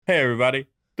Hey everybody,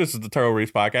 this is the Turtle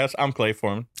Reefs podcast. I'm Clay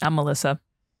Foreman, I'm Melissa.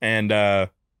 and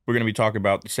we're gonna be talking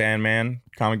about the Sandman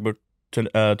comic book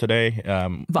today.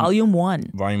 Volume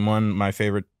 1. Volume 1, my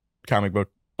favorite comic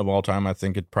book of all time. I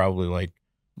think it probably like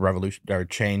revolution or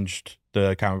changed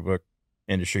the comic book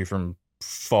industry from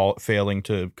failing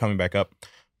to coming back up.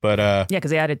 But Yeah,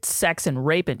 because they added sex and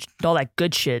rape and all that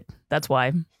good shit. That's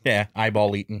why. yeah,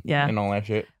 eyeball eating, Yeah. and all that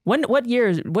shit.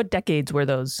 What decades were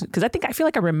those? Because I feel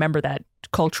like I remember that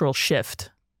cultural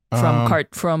shift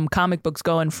from comic books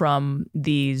going from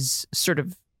these sort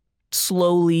of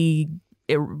slowly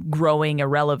growing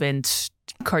irrelevant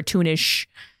cartoonish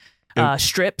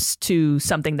strips to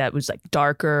something that was like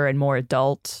darker and more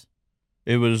adult.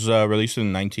 It was released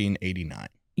in 1989.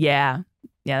 Yeah,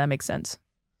 that makes sense.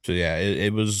 So yeah,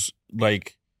 it was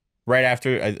like right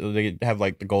after they have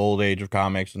like the gold age of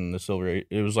comics and the silver age.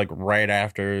 It was like right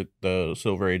after the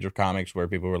silver age of comics where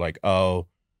people were like, oh,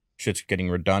 shit's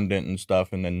getting redundant and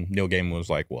stuff. And then Neil Gaiman was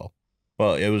like, well,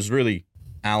 it was really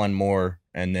Alan Moore.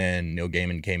 And then Neil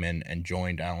Gaiman came in and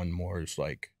joined Alan Moore's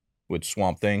like with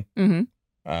Swamp Thing.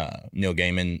 Mm-hmm. Neil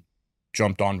Gaiman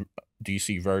jumped on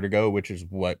DC Vertigo, which is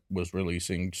what was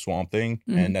releasing Swamp Thing.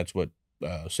 Mm-hmm. And that's what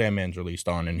Sandman's released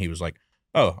on. And he was like,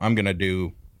 oh, I'm going to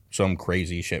do some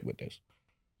crazy shit with this.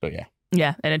 So, yeah.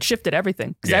 Yeah, and it shifted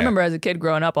everything. Because Yeah. I remember as a kid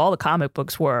growing up, all the comic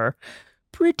books were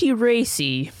pretty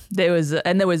racy. There was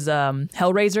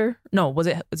Hellraiser. No, was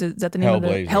that the name of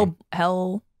it?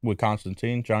 Hell. With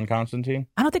Constantine, John Constantine?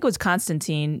 I don't think it was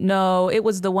Constantine. No, it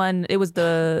was the one. It was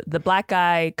the black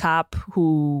guy cop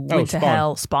who went to Spawn.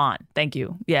 hell. Spawn. Thank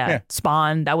you. Yeah,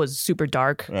 Spawn. That was super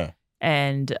dark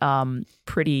and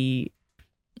pretty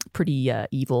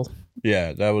evil.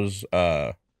 Yeah, that was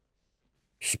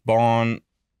Spawn.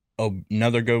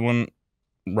 Another good one.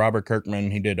 Robert Kirkman.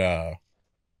 He did The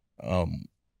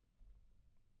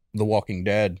Walking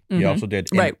Dead. He Mhm. also did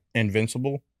Right.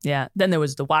 Invincible. Yeah. Then there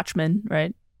was The Watchmen.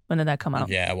 Right. When did that come out?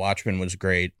 Yeah, Watchmen was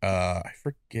great. I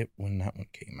forget when that one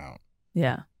came out.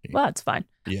 Yeah. Well, it's fine.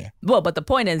 Yeah. Well, but the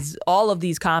point is, all of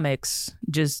these comics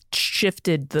just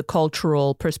shifted the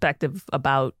cultural perspective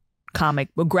about graphic.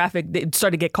 It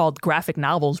started to get called graphic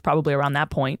novels probably around that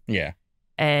point, Yeah.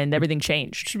 and everything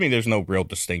changed. To me, there's no real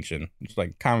distinction. It's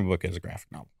like comic book is a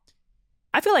graphic novel.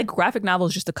 I feel like graphic novel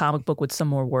is just a comic book with some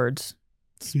more words.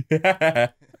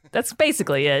 That's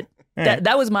basically it. Yeah.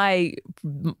 That was my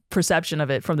perception of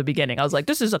it from the beginning. I was like,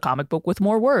 this is a comic book with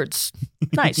more words.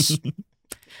 Nice.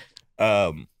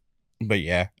 But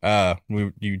yeah,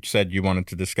 you said you wanted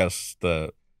to discuss I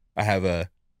have a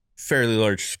fairly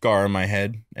large scar on my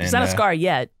head. And, It's not a scar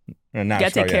yet. Not You a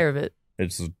gotta scar take yet. care of it.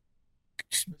 It's a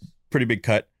pretty big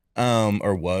cut.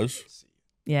 Or was.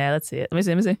 Yeah, let's see it. Let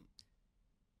me see.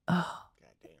 Oh,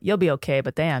 you'll be okay,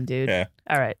 but damn, dude. Yeah.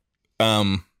 All right.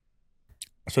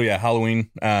 So yeah, Halloween,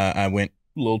 I went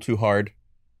a little too hard,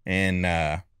 and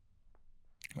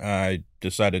I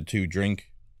decided to drink.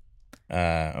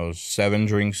 I was 7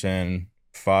 drinks in,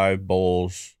 5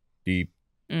 bowls deep,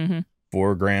 Mm-hmm.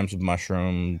 4 grams of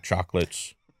mushroom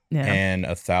chocolates, Yeah. and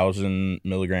 1,000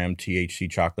 milligram THC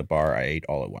chocolate bar. I ate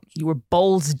all at once. You were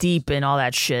bowls deep in all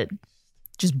that shit.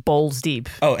 Just bowls deep.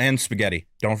 Oh, and spaghetti.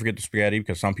 Don't forget the spaghetti,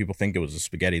 because some people think it was the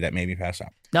spaghetti that made me pass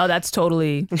out. No, that's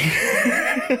totally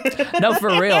no,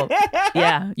 for real.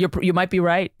 Yeah, you might be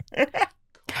right.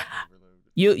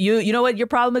 You know what your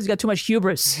problem is? You got too much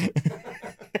hubris.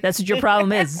 That's what your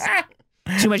problem is.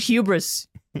 Too much hubris.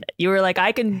 You were like,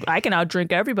 I can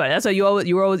outdrink everybody. That's why you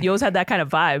always had that kind of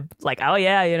vibe. Like, oh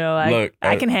yeah,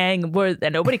 I can hang,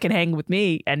 and nobody can hang with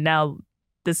me. And now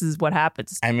this is what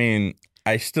happens. I mean,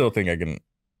 I still think I can.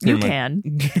 You can,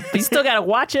 but you still gotta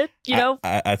watch it. You know.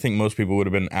 I think most people would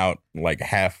have been out like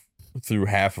half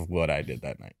of what I did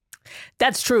that night.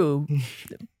 That's true,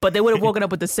 but they would have woken up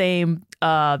with the same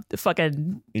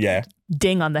fucking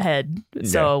ding on the head.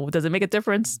 So does it make a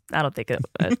difference? I don't think it.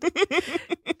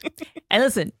 And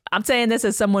listen, I'm saying this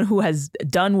as someone who has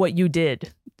done what you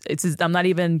did. I'm not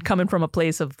even coming from a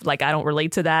place of like I don't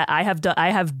relate to that. I have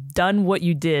done what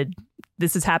you did.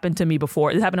 This has happened to me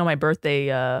before. This happened on my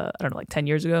birthday. I don't know, like 10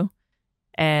 years ago,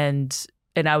 and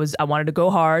I wanted to go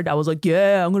hard. I was like,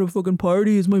 yeah, I'm gonna fucking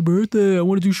party. It's my birthday. I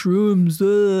want to do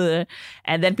shrooms.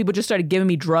 And then people just started giving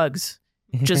me drugs,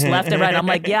 just left and right. I'm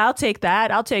like, yeah, I'll take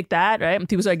that. Right? And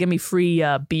people started giving me free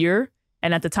beer.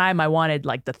 And at the time, I wanted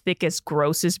like the thickest,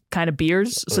 grossest kind of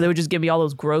beers. So they would just give me all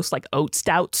those gross like oat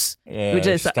stouts, which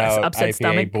is stout, upset IPA,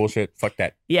 stomach bullshit. Fuck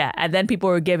that. Yeah, and then people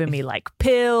were giving me like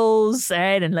pills,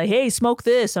 right? And like, hey, smoke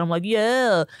this, and I'm like,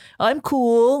 yeah, I'm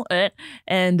cool, right?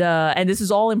 And this is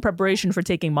all in preparation for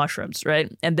taking mushrooms,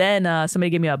 right? And then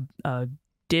somebody gave me a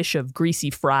dish of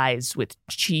greasy fries with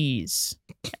cheese.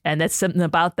 And that's something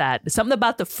about that. Something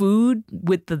about the food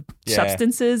with the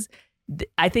substances.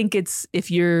 I think it's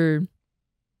if you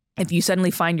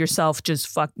suddenly find yourself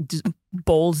just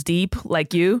bowls deep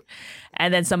like you,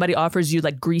 and then somebody offers you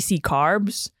like greasy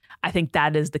carbs, I think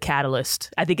that is the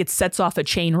catalyst. I think it sets off a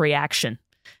chain reaction,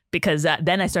 because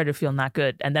then I started feeling not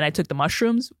good. And then I took the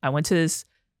mushrooms. I went to this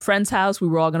friend's house. We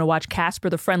were all going to watch Casper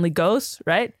the Friendly Ghost,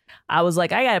 right? I was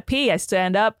like, I got to pee. I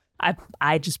stand up.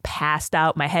 I just passed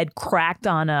out. My head cracked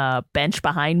on a bench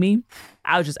behind me.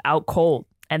 I was just out cold.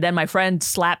 And then my friend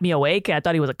slapped me awake. I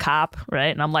thought he was a cop, right?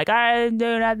 And I'm like, I didn't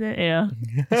do nothing, you know.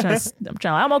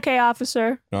 I'm okay,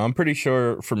 officer. No, I'm pretty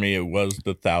sure for me it was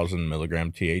the 1,000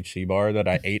 milligram THC bar that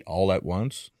I ate all at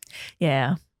once.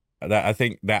 Yeah. I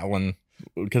think that one,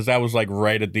 because that was like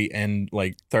right at the end,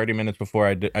 like 30 minutes before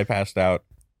I passed out,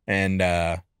 and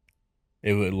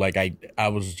it was like I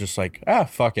was just like,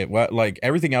 fuck it. What, like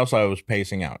everything else I was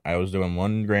pacing out. I was doing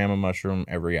 1 gram of mushroom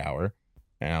every hour,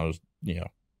 and I was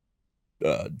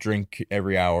drink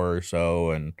every hour or so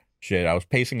and shit. I was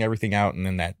pacing everything out, and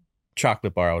then that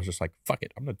chocolate bar, I was just like, fuck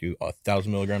it, I'm gonna do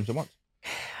 1,000 milligrams at once.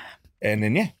 And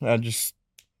then I just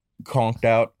conked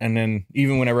out, and then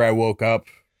even whenever I woke up,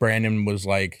 Brandon was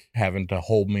like having to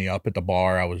hold me up at the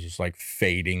bar. I was just like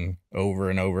fading over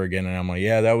and over again, and I'm like,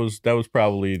 yeah, that was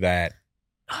probably that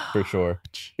for sure.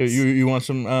 You want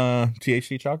some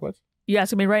THC chocolates? You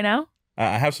asking me right now?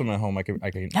 I have some at home. I can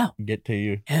get to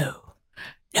you.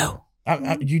 No.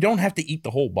 You don't have to eat the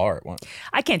whole bar at once.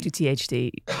 I can't do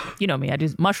THC. You know me. I do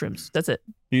mushrooms. That's it.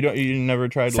 You never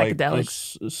tried like a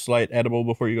slight edible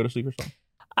before you go to sleep or something?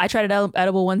 I tried an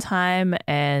edible one time,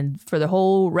 and for the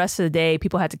whole rest of the day,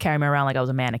 people had to carry me around like I was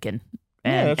a mannequin.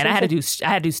 And I had to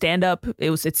do stand up.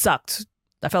 It sucked.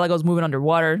 I felt like I was moving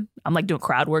underwater. I'm like doing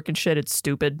crowd work and shit. It's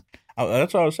stupid.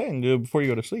 That's what I was saying. Do it before you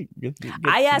go to sleep.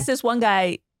 I asked this one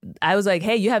guy. I was like,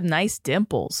 hey, you have nice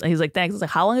dimples. And he's like, thanks. I was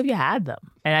like, how long have you had them?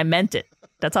 And I meant it.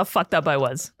 That's how fucked up I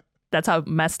was. That's how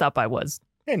messed up I was.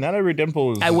 Hey, not every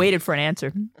dimple is... I waited for an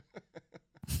answer.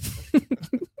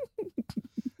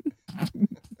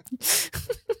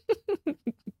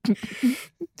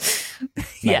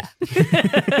 Yeah.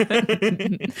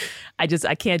 I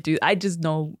can't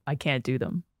do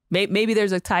them. Maybe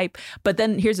there's a type. But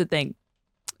then here's the thing.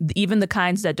 Even the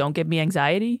kinds that don't give me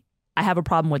anxiety, I have a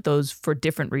problem with those for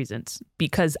different reasons,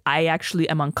 because I actually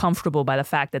am uncomfortable by the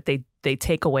fact that they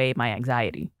take away my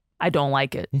anxiety. I don't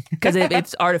like it because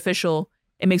it's artificial.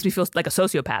 It makes me feel like a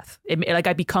sociopath. Like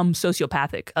I become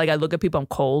sociopathic. Like I look at people, I'm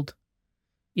cold.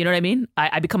 You know what I mean?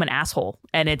 I become an asshole,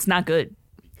 and it's not good.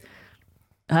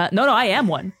 No, I am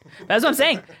one. That's what I'm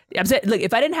saying. Look,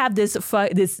 if I didn't have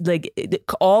this like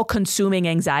all-consuming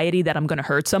anxiety that I'm gonna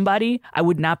hurt somebody, I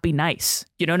would not be nice.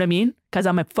 You know what I mean? Because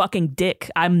I'm a fucking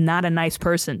dick. I'm not a nice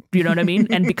person. You know what I mean?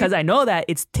 And because I know that,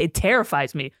 it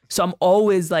terrifies me. So I'm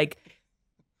always like,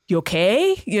 "You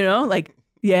okay?" You know, like,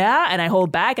 yeah. And I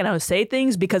hold back, and I will say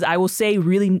things because I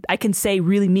can say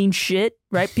really mean shit.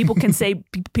 Right? People can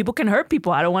can hurt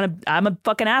people. I don't want to. I'm a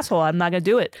fucking asshole. I'm not gonna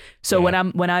do it. So when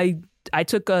I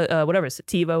took a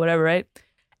sativa, whatever, right?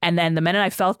 And then the minute I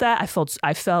felt that,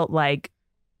 I felt like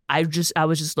I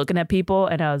was just looking at people,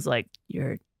 and I was like,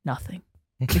 "You're nothing."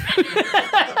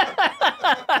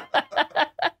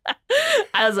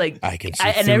 I was like, I can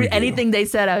see anything they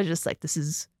said, I was just like, "This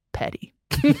is petty."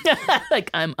 Like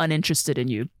I'm uninterested in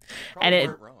you. Probably and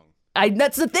weren't wrong.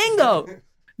 that's the thing though.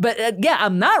 But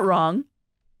I'm not wrong.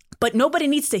 But nobody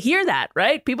needs to hear that,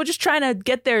 right? People just trying to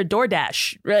get their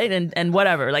DoorDash, right? And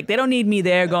whatever. Like, they don't need me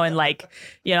there going like,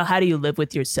 how do you live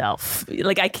with yourself?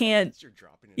 Like, I can't.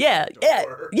 Yeah.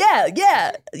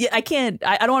 I can't.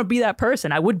 I don't want to be that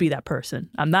person. I would be that person.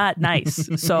 I'm not nice.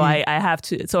 So I have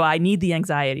to. So I need the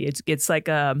anxiety. It's like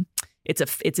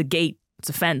it's a gate. It's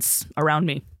a fence around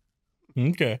me.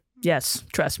 Okay. Yes.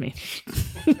 Trust me.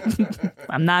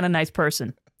 I'm not a nice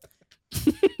person.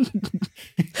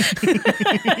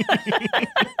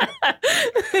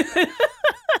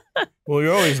 Well,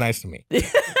 you're always nice to me.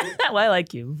 Well, I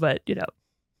like you, but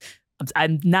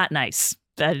I'm not nice.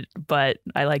 But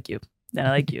I like you, and I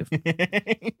like you.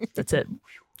 That's it.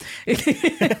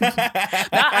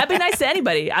 I'd be nice to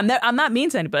anybody. I'm not mean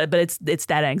to anybody, but it's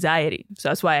that anxiety. So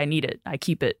that's why I need it. I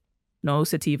keep it. No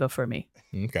sativa for me.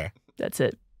 Okay. That's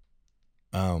it.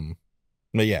 But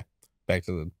yeah, back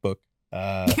to the book.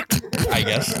 I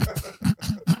guess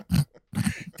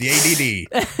the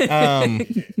ADD.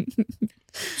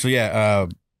 So yeah,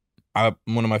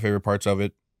 one of my favorite parts of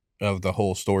the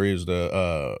whole story is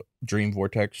the dream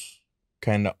vortex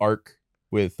kind of arc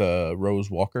with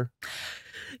Rose Walker.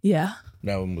 Yeah,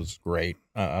 that one was great.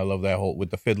 I love that whole with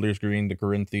the Fiddler's Green, the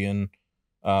Corinthian,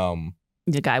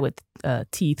 The guy with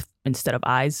teeth instead of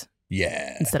eyes.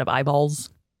 Yeah. Instead of eyeballs.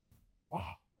 Wow.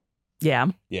 Yeah.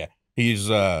 Yeah. He's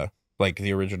like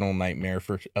the original nightmare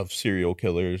of serial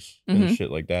killers and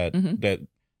shit like that.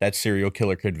 That serial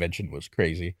killer convention was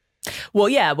crazy. Well,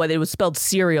 yeah, but it was spelled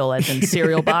cereal as in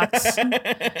cereal box. So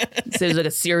it was like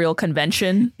a cereal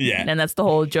convention. Yeah. And that's the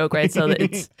whole joke, right? So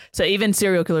so even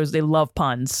serial killers, they love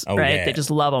puns, right? Yeah. They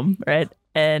just love them, right?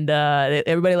 And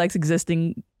everybody likes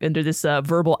existing under this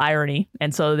verbal irony.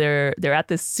 And so they're at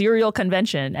this cereal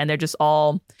convention, and they're just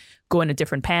all going to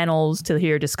different panels to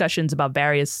hear discussions about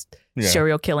various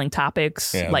serial killing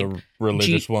topics. Yeah, like the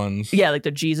religious ones. Yeah, like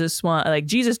the Jesus one. Like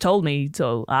Jesus told me,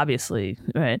 so obviously,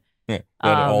 right? Yeah,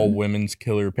 that all women's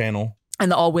killer panel.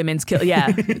 And the all women's kill,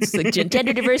 yeah. It's like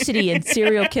gender diversity and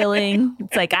serial killing.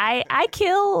 It's like I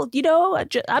kill,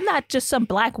 I'm not just some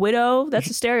black widow. That's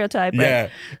a stereotype. Right? Yeah.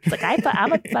 It's like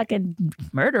I'm a fucking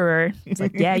murderer. It's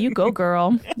like, yeah, you go,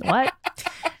 girl. What?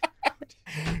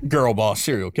 Girl boss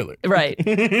serial killer. Right.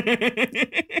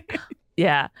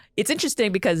 Yeah, it's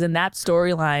interesting because in that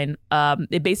storyline,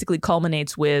 it basically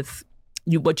culminates with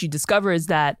what you discover is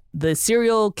that the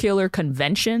serial killer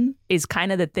convention is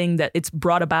kind of the thing that it's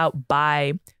brought about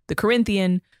by the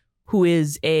Corinthian, who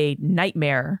is a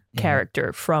nightmare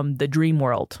character from the dream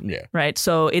world. Yeah. Right.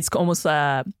 So it's almost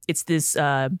it's this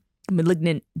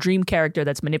malignant dream character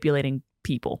that's manipulating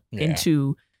people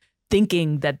into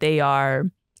thinking that they are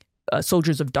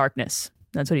soldiers of darkness.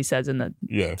 That's what he says in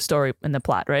the story, in the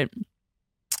plot. Right.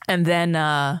 And then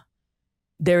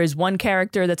there is one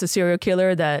character that's a serial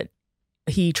killer that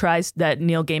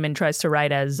Neil Gaiman tries to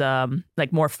write as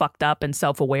like more fucked up and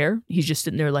self-aware. He's just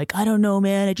sitting there like, I don't know,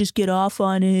 man. I just get off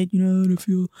on it. I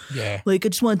feel like I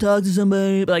just want to talk to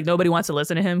somebody. But like nobody wants to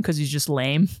listen to him because he's just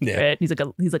lame. Yeah. Right? He's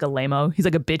like a lame-o. He's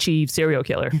like a bitchy serial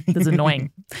killer. That's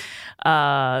annoying.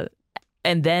 And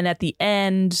then at the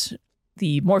end,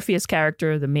 the Morpheus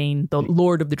character, the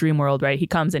Lord of the Dream World, right? He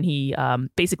comes and he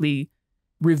basically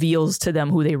reveals to them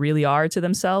who they really are to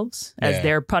themselves as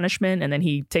their punishment. And then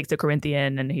he takes the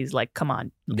Corinthian and he's like, come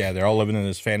on. Yeah, they're all living in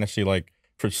this fantasy, like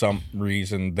for some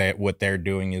reason that what they're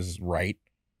doing is right.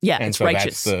 Yeah, and it's so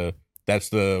righteous. That's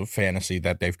the fantasy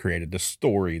that they've created, the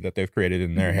story that they've created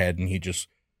in their head. And he just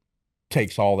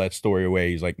takes all that story away.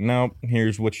 He's like, no,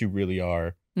 here's what you really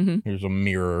are. Here's a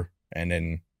mirror. And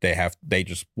then they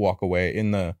just walk away. In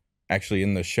the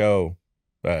show,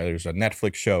 there's a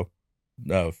Netflix show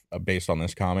based on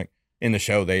this comic. In the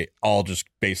show, they all just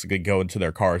basically go into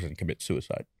their cars and commit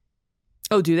suicide.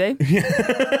 Oh, do they?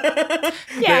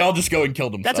 They all just go and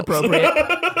kill themselves. That's appropriate.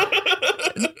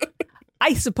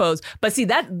 I suppose. But see,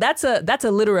 that's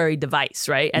a literary device,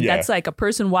 right? And that's like a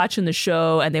person watching the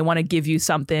show and they want to give you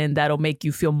something that'll make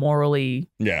you feel morally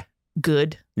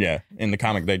good. Yeah. In the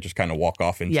comic, they just kind of walk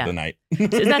off into the night.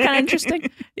 Isn't that kind of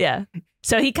interesting? Yeah.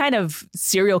 So he kind of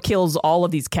serial kills all of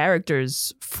these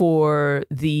characters for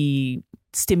the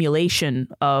stimulation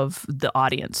of the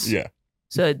audience. Yeah.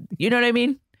 So, you know what I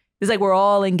mean? It's like we're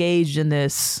all engaged in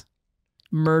this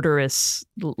murderous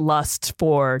lust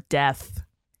for death,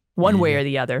 one way or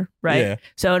the other, right? Yeah.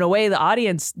 So in a way, the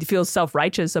audience feels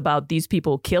self-righteous about these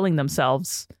people killing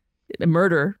themselves. A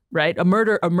murder, right? A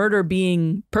murder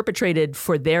being perpetrated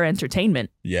for their entertainment.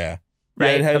 Yeah.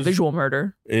 Right, a visual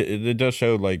murder. It does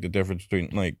show like the difference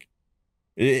between like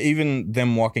even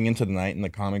them walking into the night in the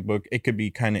comic book. It could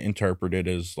be kind of interpreted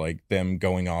as like them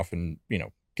going off and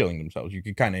killing themselves. You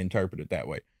could kind of interpret it that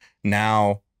way.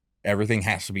 Now everything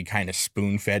has to be kind of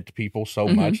spoon fed to people so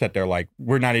much that they're like,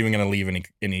 we're not even going to leave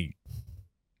any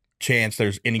chance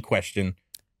there's any question.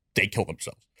 They kill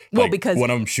themselves. Well, like, because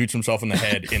one of them shoots himself in the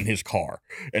head in his car,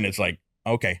 and it's like,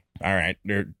 okay, all right,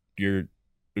 they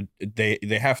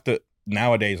have to.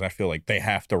 Nowadays, I feel like they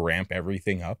have to ramp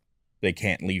everything up. They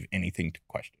can't leave anything to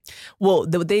question. Well,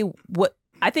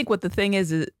 I think what the thing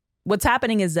is what's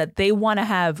happening is that they want to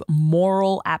have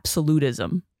moral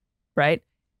absolutism, right?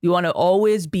 You want to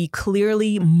always be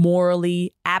clearly,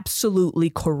 morally, absolutely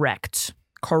correct,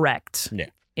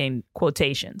 in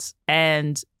quotations.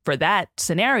 And for that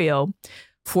scenario,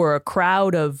 for a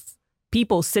crowd of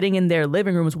people sitting in their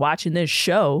living rooms watching this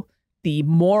show, the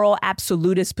moral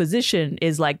absolutist position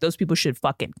is like those people should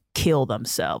fucking kill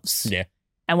themselves. Yeah.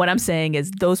 And what I'm saying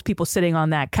is those people sitting on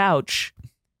that couch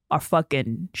are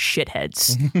fucking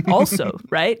shitheads also,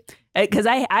 right? Because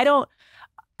I don't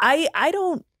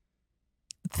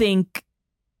think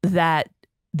that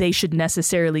they should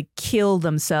necessarily kill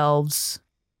themselves.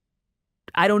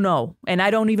 I don't know. And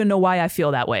I don't even know why I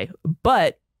feel that way.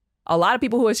 But a lot of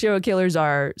people who are serial killers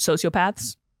are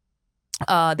sociopaths.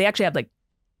 They actually have like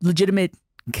legitimate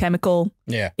chemical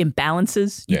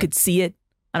imbalances. You could see it.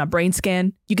 on a brain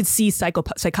scan, you can see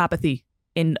psychopathy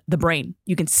in the brain.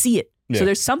 You can see it. Yeah. So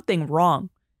there's something wrong.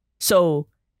 So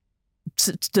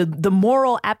the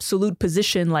moral absolute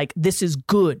position, like this is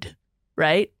good,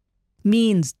 right,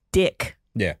 means dick.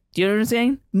 Yeah. Do you know what I'm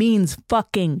saying? Means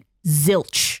fucking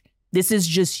zilch. This is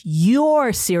just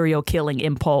your serial killing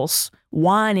impulse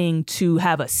wanting to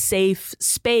have a safe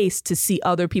space to see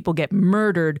other people get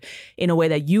murdered in a way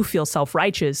that you feel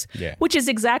self-righteous, which is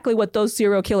exactly what those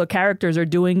serial killer characters are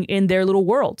doing in their little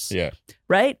worlds. Yeah.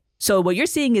 Right? So what you're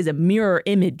seeing is a mirror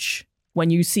image when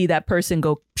you see that person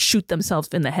go shoot themselves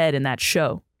in the head in that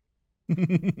show.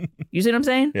 You see what I'm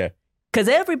saying? Yeah. Because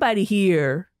everybody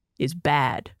here is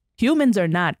bad. Humans are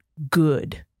not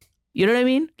good. You know what I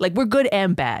mean? Like, we're good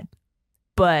and bad.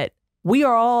 But we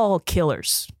are all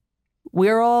killers. We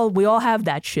all have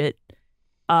that shit.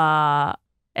 And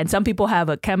some people have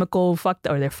a chemical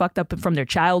or they're fucked up from their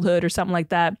childhood or something like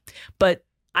that. But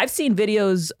I've seen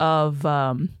videos of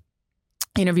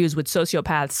interviews with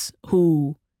sociopaths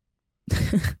who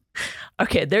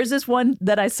okay, there's this one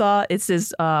that I saw. It's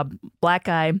this black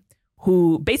guy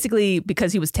who basically,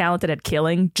 because he was talented at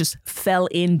killing, just fell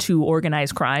into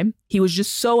organized crime. He was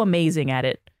just so amazing at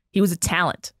it. He was a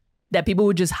talent that people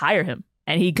would just hire him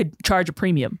and he could charge a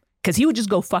premium because he would just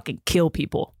go fucking kill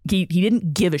people. He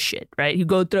didn't give a shit, right? He'd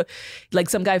go through, like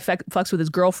some guy fucks with his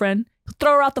girlfriend,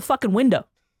 throw her out the fucking window.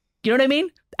 You know what I mean?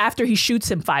 After he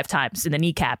shoots him 5 times in the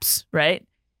kneecaps, right?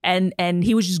 And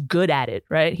he was just good at it,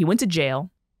 right? He went to jail.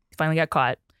 He finally got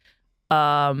caught.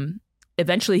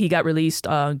 Eventually, he got released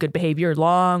on good behavior,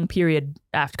 long period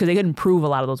after, because they couldn't prove a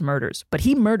lot of those murders. But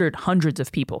he murdered hundreds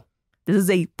of people. This is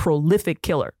a prolific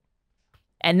killer.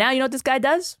 And now you know what this guy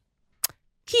does?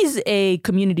 He's a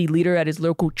community leader at his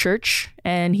local church,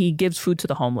 and he gives food to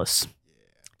the homeless.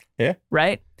 Yeah.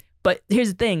 Right? But here's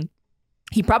the thing.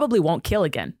 He probably won't kill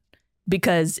again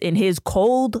because in his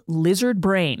cold lizard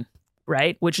brain,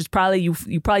 right, which is probably,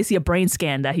 you probably see a brain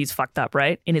scan that he's fucked up,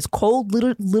 right? In his cold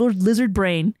little lizard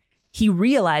brain, he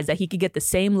realized that he could get the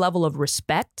same level of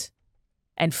respect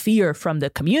and fear from the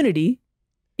community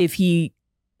if he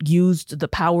used the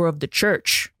power of the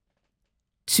church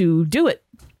to do it,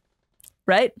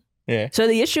 right? Yeah. So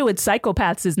the issue with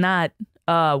psychopaths is not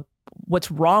what's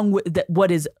wrong with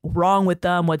what is wrong with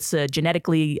them, what's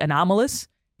genetically anomalous.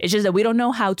 It's just that we don't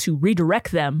know how to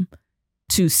redirect them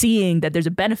to seeing that there's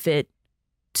a benefit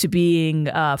to being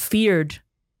feared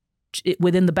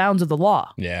within the bounds of the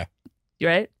law. Yeah.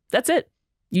 Right? That's it.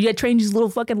 You get trained these little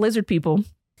fucking lizard people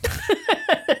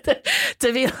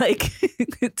to be like,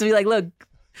 look,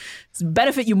 it's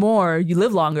benefit you more. You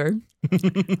live longer. I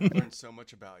learned so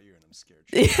much about you, and I'm scared.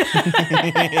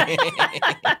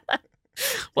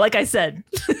 Well, like I said,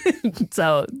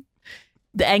 so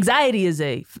the anxiety is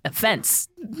a offense.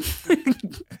 We're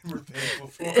thankful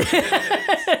for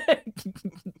it.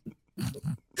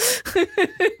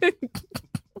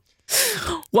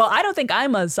 Well, I don't think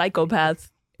I'm a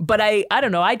psychopath, but I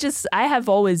don't know. I have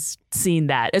always seen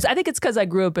that. I think it's because I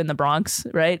grew up in the Bronx,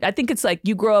 right? I think it's like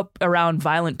you grow up around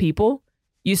violent people,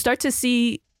 you start to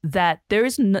see that there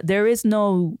is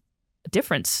no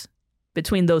difference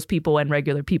between those people and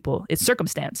regular people. It's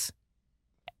circumstance.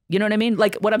 You know what I mean?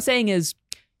 Like, what I'm saying is,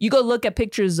 you go look at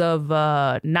pictures of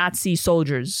Nazi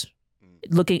soldiers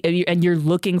and you're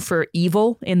looking for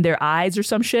evil in their eyes or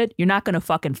some shit. You're not gonna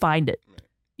fucking find it.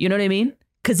 You know what I mean?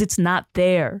 Because it's not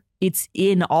there. It's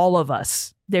in all of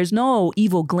us. There's no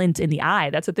evil glint in the eye.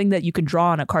 That's a thing that you can draw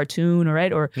on a cartoon,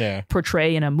 or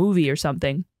portray in a movie or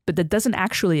something. But that doesn't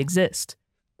actually exist.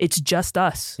 It's just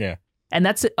us. Yeah. And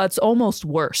it's almost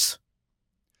worse.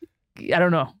 I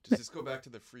don't know. Does this go back to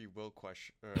the free will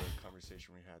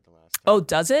conversation we had the last time? Oh,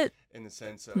 does it? In the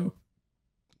sense of,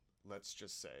 let's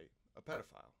just say, a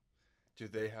pedophile. Do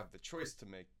they have the choice to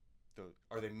make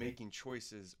are they making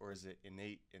choices, or is it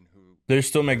innate in who? They're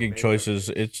still making choices.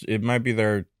 It might be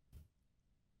their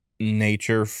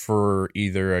nature for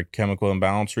either a chemical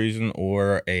imbalance reason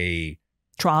or a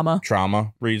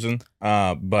trauma reason.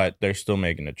 But they're still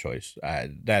making a choice. I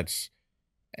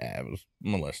was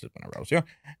molested whenever I was young,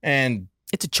 and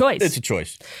it's a choice. It's a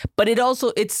choice. But it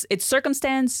also it's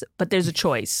circumstance. But there's a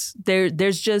choice.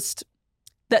 There's just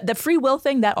the free will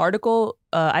thing. That article,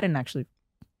 I didn't actually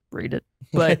read it,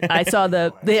 but I saw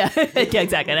yeah,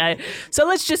 exactly. So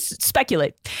let's just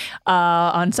speculate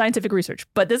on scientific research.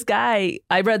 But this guy,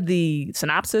 I read the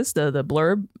synopsis, the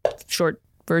blurb, short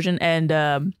version,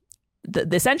 and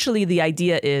essentially the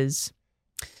idea is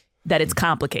that it's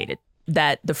complicated.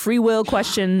 That the free will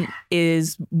question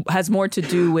has more to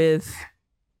do with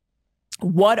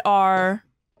what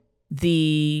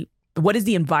is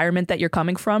the environment that you're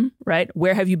coming from, right?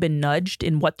 Where have you been nudged?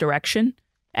 In what direction?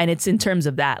 And it's in terms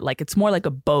of that, like it's more like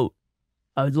a boat,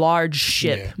 a large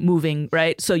ship moving,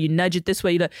 right? So you nudge it this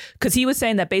way, because he was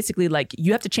saying that basically like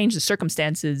you have to change the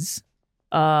circumstances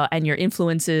and your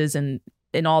influences and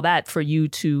all that for you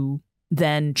to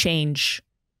then change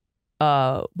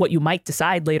what you might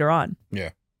decide later on.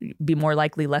 Yeah. Be more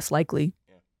likely, less likely.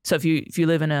 Yeah. So if you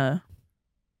live in a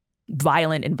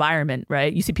violent environment,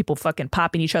 right? You see people fucking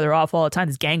popping each other off all the time.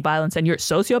 This gang violence, and you're a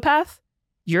sociopath,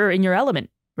 you're in your element,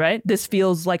 right? This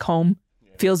feels like home,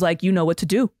 feels like you know what to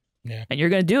do. Yeah. And you're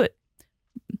going to do it.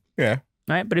 Yeah.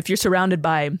 Right. But if you're surrounded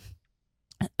by,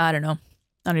 I don't know.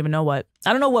 I don't even know what.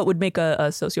 I don't know what would make a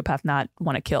sociopath not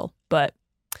want to kill, but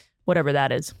whatever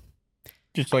that is.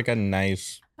 Just like a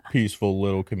nice, peaceful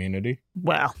little community.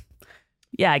 Well,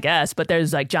 yeah, I guess. But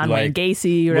there's like John Wayne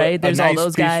Gacy, right? There's all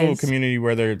those guys. A nice, peaceful community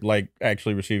where they're like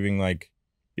actually receiving like,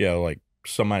 like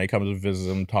somebody comes and visits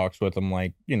them, talks with them,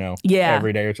 like,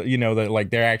 every day or so, that like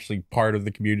they're actually part of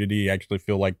the community, actually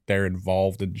feel like they're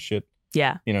involved in shit.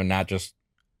 Yeah. Not just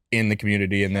in the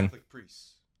community and Catholic then.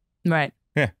 Priests. Right.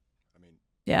 Yeah. I mean,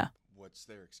 yeah. What's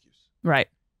their excuse? Right.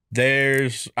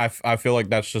 I feel like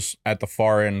that's just at the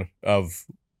far end of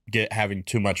having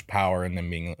too much power and then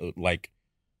being like,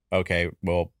 okay,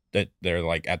 well, that they're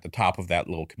like at the top of that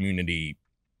little community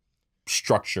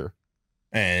structure,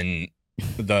 and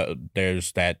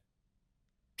there's that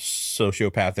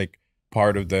sociopathic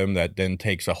part of them that then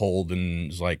takes a hold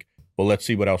and is like, well, let's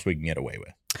see what else we can get away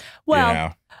with.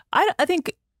 Well, I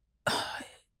think,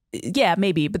 yeah,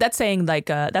 maybe, but that's saying like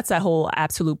that's that whole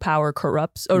absolute power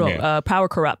corrupts. Oh no, power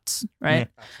corrupts, right?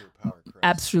 Yeah. Absolute power corrupts.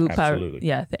 Absolute power, Absolutely.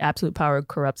 yeah, the absolute power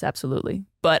corrupts absolutely.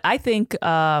 But I think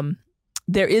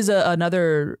there is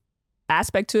another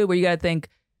aspect to it where you got to think,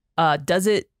 does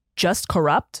it just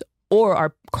corrupt, or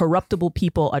are corruptible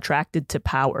people attracted to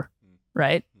power?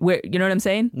 Right? Where, you know what I'm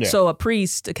saying? Yeah. So a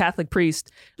Catholic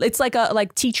priest, it's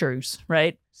like teachers,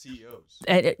 right? CEOs.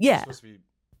 Yeah. They're supposed to be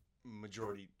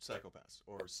majority psychopaths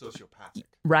or sociopathic.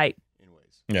 Right. In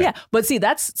ways. Yeah. But see,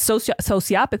 that's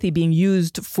sociopathy being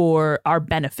used for our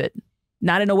benefit.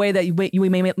 Not in a way that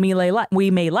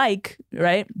we may like,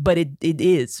 right? But it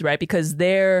is, right? Because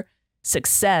their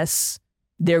success,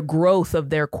 their growth of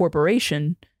their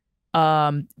corporation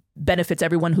benefits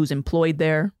everyone who's employed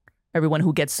there, everyone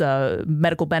who gets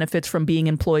medical benefits from being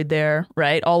employed there,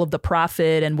 right? All of the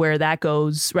profit and where that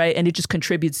goes, right? And it just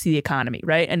contributes to the economy,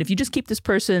 right? And if you just keep this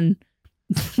person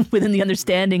within the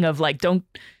understanding of like, don't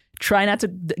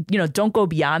go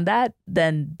beyond that,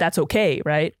 then that's okay,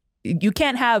 right? You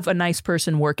can't have a nice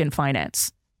person work in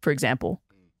finance, for example.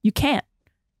 You can't.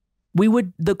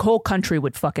 The whole country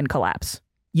would fucking collapse.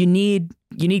 You need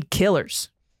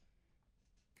killers.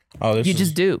 Oh, you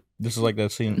just do. This is like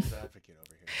that scene.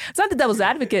 It's not the devil's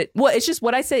advocate. Well, it's just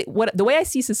what I say. The way I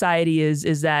see society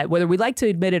is that whether we like to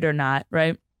admit it or not,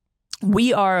 right?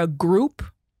 We are a group.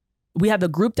 We have a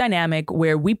group dynamic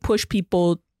where we push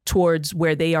people towards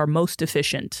where they are most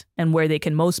efficient and where they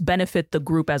can most benefit the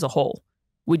group as a whole.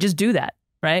 We just do that,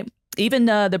 right? Even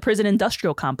the prison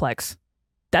industrial complex.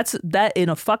 That's that in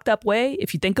a fucked up way.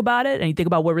 If you think about it and you think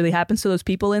about what really happens to those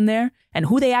people in there and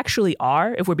who they actually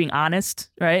are, if we're being honest,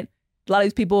 right? A lot of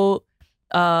these people,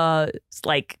 it's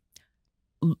like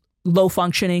low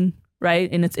functioning, right?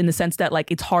 And it's in the sense that like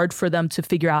it's hard for them to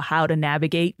figure out how to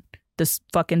navigate this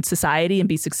fucking society and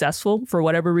be successful for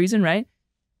whatever reason, right?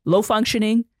 Low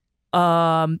functioning.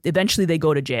 Eventually they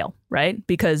go to jail, right?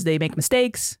 Because they make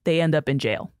mistakes, they end up in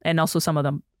jail. And also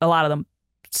a lot of them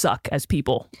suck as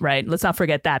people, right? Let's not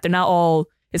forget that. They're not all,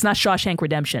 it's not Shawshank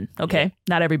Redemption, okay? Yeah.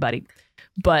 Not everybody.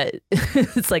 But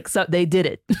it's like, so they did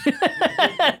it.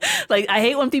 Like, I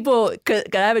hate when people, cause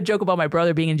I have a joke about my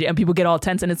brother being in jail and people get all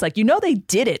tense and it's like, they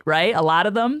did it, right? A lot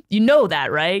of them, that,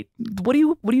 right? What are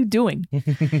you doing?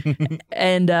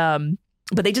 And,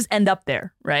 but they just end up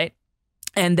there, right?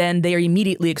 And then they are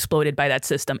immediately exploded by that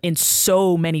system in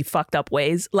so many fucked up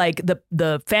ways. Like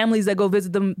the families that go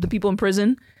visit them, the people in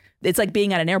prison, it's like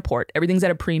being at an airport. Everything's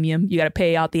at a premium. You got to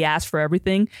pay out the ass for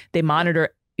everything. They monitor.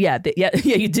 Yeah,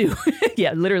 you do.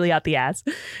 Yeah, literally out the ass.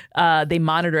 They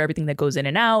monitor everything that goes in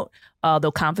and out.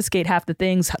 They'll confiscate half the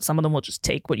things. Some of them will just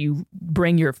take what you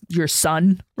bring your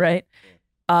son, right?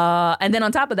 And then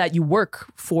on top of that, you work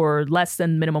for less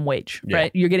than minimum wage,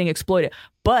 right? You're getting exploited.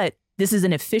 But this is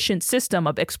an efficient system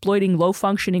of exploiting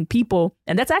low-functioning people,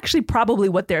 and that's actually probably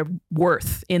what they're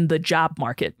worth in the job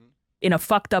market in a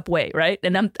fucked up way, right?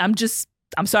 And I'm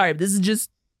sorry,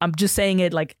 I'm just saying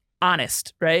it like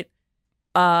honest, right?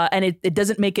 And it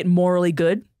doesn't make it morally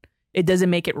good. It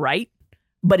doesn't make it right,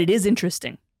 but it is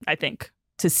interesting, I think,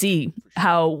 to see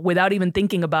how, without even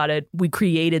thinking about it, we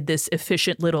created this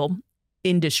efficient little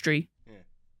industry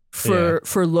for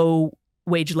low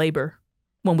wage labor.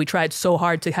 When we tried so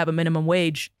hard to have a minimum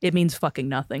wage, it means fucking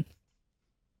nothing.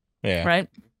 Yeah. Right?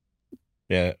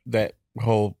 Yeah. That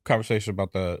whole conversation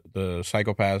about the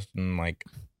psychopaths and like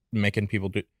making people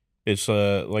do it's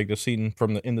like the scene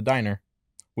from in the diner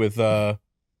with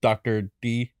Dr.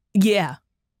 D. Yeah.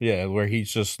 Yeah, where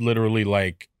he's just literally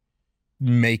like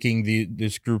making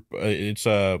this group it's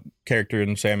a character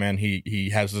in Sandman.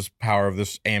 He has this power of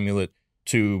this amulet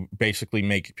to basically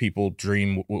make people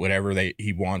dream whatever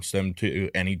he wants them to,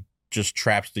 and he just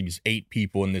traps these 8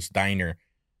 people in this diner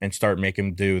and start making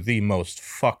them do the most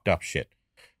fucked up shit,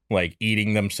 like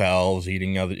eating themselves,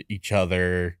 eating each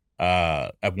other.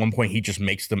 At one point, he just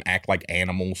makes them act like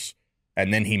animals,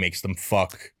 and then he makes them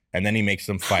fuck, and then he makes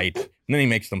them fight, and then he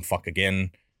makes them fuck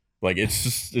again. Like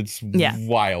it's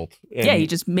wild. And he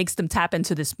just makes them tap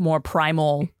into this more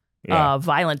primal.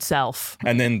 Violent self.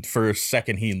 And then for a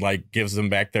second he like gives them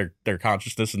back their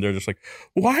consciousness, and they're just like,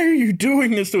 why are you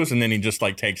doing this to us? And then he just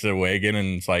like takes it away again,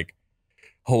 and it's like,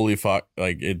 holy fuck.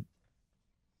 Like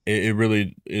it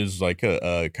really is like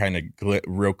a kind of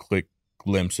real quick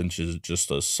glimpse into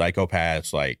just a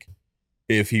psychopath, like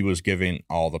if he was giving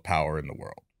all the power in the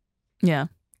world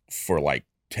for like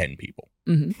 10 people.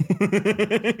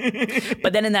 Mm-hmm.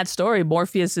 But then in that story,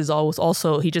 Morpheus is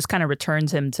also he just kind of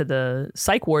returns him to the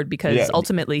psych ward because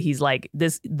ultimately he's like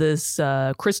this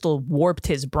crystal warped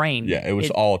his brain. Yeah, it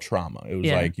was all trauma. It was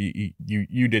like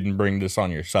you didn't bring this on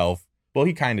yourself. Well,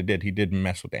 he kind of did. He did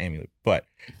mess with the amulet, but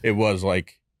it was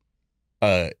like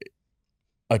a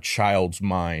child's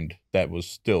mind that was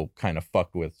still kind of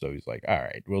fucked with. So he's like, all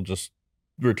right, we'll just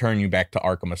return you back to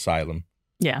Arkham Asylum.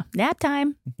 Yeah, nap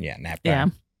time. Yeah, nap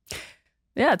time.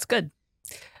 Yeah, it's good.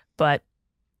 But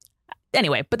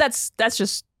anyway, but that's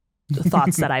just the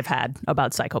thoughts that I've had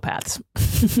about psychopaths.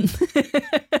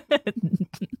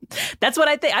 That's what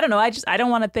I think. I don't know. I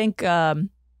don't want to think. I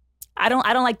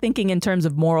don't like thinking in terms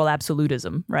of moral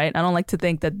absolutism, right? I don't like to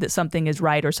think that something is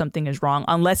right or something is wrong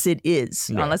unless it is,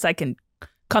 unless I can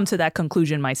come to that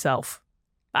conclusion myself.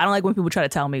 I don't like when people try to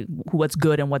tell me what's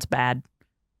good and what's bad.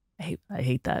 I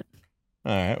hate that.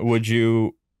 All right. Would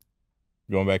you,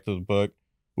 going back to the book,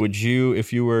 would you,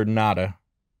 if you were Nada,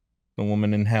 the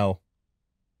woman in hell,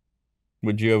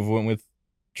 would you have went with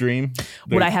Dream?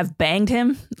 Would I have banged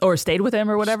him or stayed with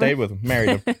him or whatever? Stayed with him,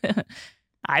 married him.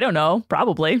 I don't know.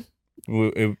 Probably.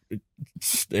 It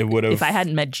would have. If I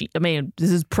hadn't met Jean. I mean,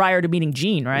 this is prior to meeting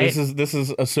Jean, right? This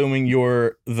is assuming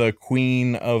you're the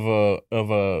queen of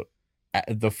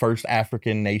the first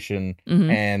African nation,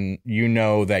 and you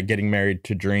know that getting married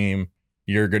to Dream,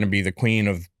 you're going to be the queen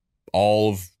of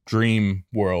all of Dream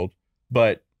World,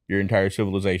 but your entire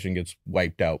civilization gets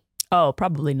wiped out. Oh,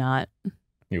 probably not.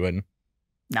 You wouldn't?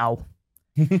 No.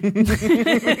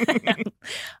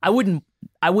 I wouldn't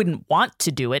want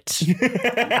to do it.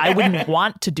 I wouldn't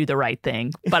want to do the right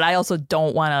thing, but I also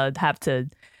don't want to have to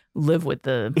live with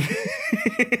the,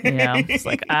 it's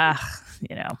like, I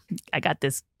got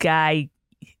this guy,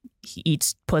 he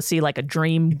eats pussy like a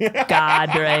dream god,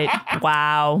 right?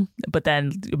 Wow. But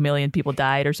then a million people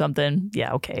died or something.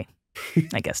 Yeah, okay.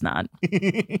 I guess not.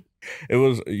 It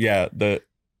was,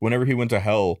 whenever he went to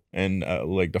hell, and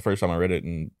like the first time I read it,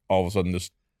 and all of a sudden this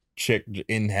chick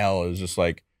in hell is just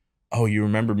like, oh, you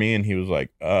remember me? And he was like,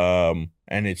 and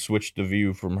it switched the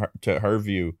view from her to her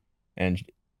view, and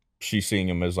she's seeing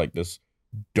him as like this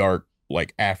dark,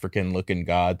 like African looking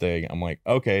god thing. I'm like,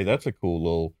 okay, that's a cool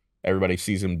little, everybody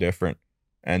sees him different.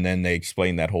 And then they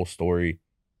explained that whole story.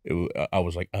 I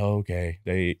was like, oh, okay,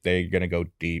 they're gonna go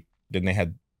deep. Then they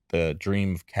had the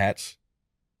dream of cats.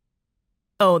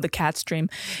 Oh, the cat's dream.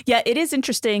 Yeah, it is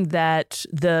interesting that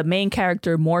the main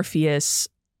character, Morpheus,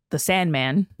 the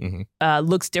Sandman,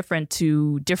 looks different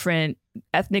to different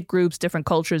ethnic groups, different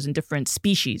cultures, and different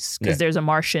species. Because there's a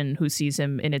Martian who sees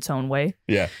him in its own way.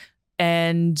 Yeah.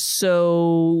 And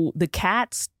so the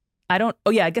cats,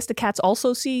 I guess the cats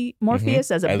also see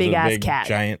Morpheus as a big-ass cat.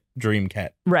 Giant dream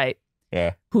cat. Right.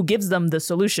 Yeah. Who gives them the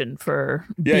solution for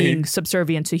being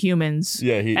subservient to humans.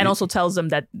 Yeah. And also tells them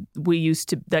that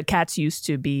cats used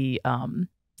to be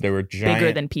they were giant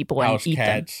bigger than people and eat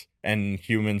cats, them. And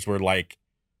humans were like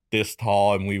this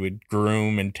tall, and we would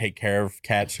groom and take care of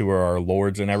cats who are our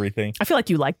lords and everything. I feel like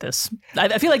you like this.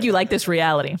 I feel like you like this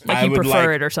reality. Like you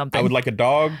prefer it or something. I would like a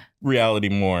dog reality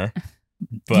more.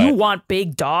 But you want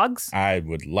big dogs? I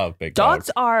would love big dogs.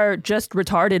 Dogs are just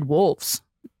retarded wolves.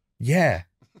 Yeah.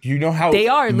 You know how they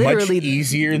are literally much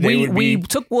easier they would be? We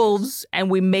took wolves and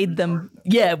we made them,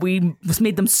 we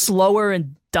made them slower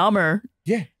and dumber.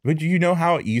 Yeah. But do you know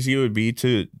how easy it would be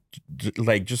to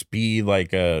like just be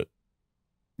like a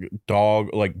dog,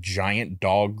 like giant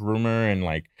dog groomer, and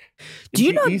like do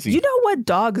you know what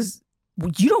dogs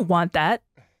You don't want that.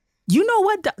 You know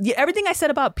what? Everything I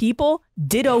said about people,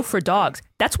 ditto for dogs.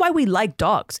 That's why we like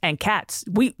dogs and cats.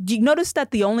 You notice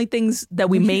that the only things that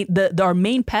we made, our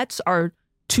main pets are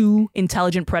 2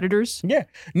 intelligent predators. Yeah.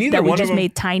 Neither that we one just of them,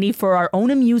 made tiny for our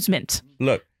own amusement.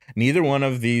 Look, neither one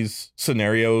of these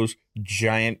scenarios,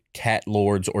 giant cat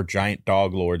lords or giant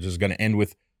dog lords, is going to end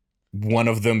with one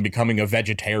of them becoming a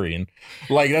vegetarian.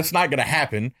 Like, that's not going to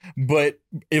happen. But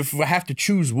if I have to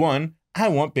choose one, I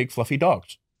want big fluffy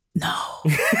dogs. No.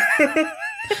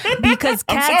 Because cats,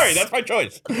 I'm sorry, that's my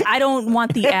choice. I don't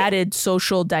want the added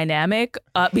social dynamic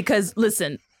because,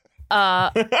 listen,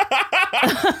 at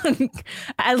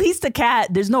least a cat,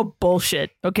 there's no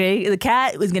bullshit, okay? The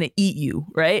cat is going to eat you,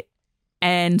 right?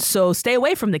 And so stay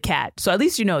away from the cat. So at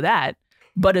least you know that.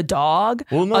 But a dog,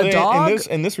 well, no,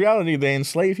 in this reality, they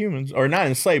enslave humans. Or not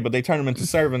enslave, but they turn them into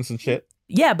servants and shit.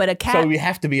 Yeah, but a cat... So we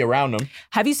have to be around them.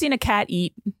 Have you seen a cat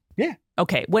eat? Yeah.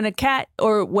 Okay, when a cat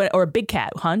or a big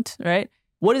cat hunt, right?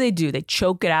 What do? They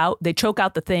choke it out. They choke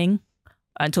out the thing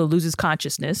until it loses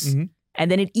consciousness, and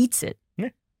then it eats it. Yeah.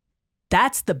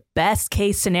 That's the best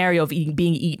case scenario of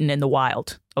being eaten in the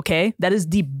wild. Okay, that is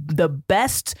the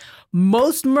best,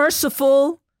 most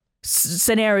merciful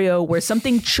scenario where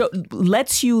something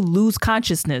lets you lose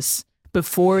consciousness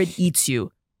before it eats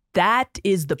you. That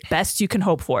is the best you can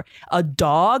hope for. A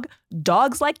dog,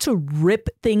 dogs like to rip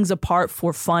things apart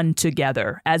for fun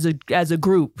together as a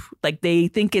group. Like, they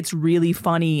think it's really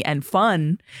funny and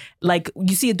fun. Like,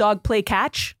 you see a dog play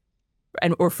catch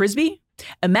or frisbee.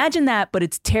 Imagine that, but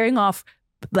it's tearing off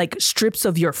like strips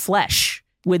of your flesh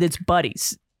with its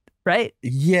buddies, right?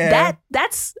 Yeah.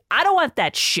 That's I don't want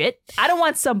that shit. I don't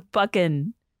want some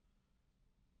fucking.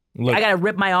 Look, I gotta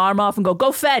rip my arm off and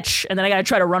go fetch, and then I gotta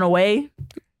try to run away.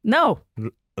 No.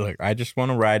 Look, I just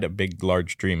want to ride a big,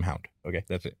 large dream hound. Okay,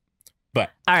 that's it.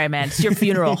 But all right, man, it's your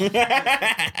funeral.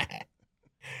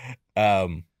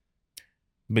 But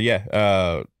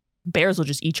yeah, bears will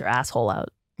just eat your asshole out.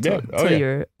 Yeah, till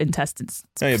your intestines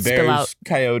yeah, spill bears, out.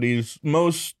 coyotes,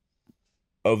 most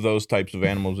of those types of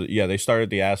animals. Yeah, they start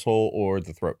at the asshole or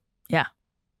the throat. Yeah.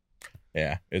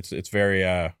 Yeah, it's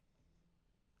very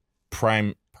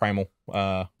primal.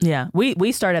 Yeah,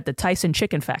 we start at the Tyson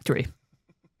Chicken Factory.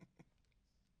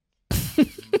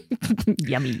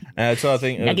 Yummy. So I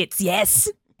think nuggets. Yes.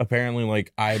 Apparently,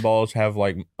 like, eyeballs have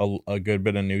like a good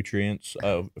bit of nutrients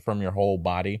from your whole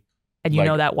body. And you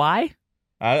know that why?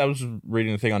 I was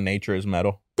reading a thing on Nature is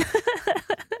Metal,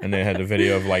 and they had a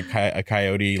video of like a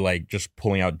coyote like just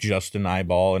pulling out just an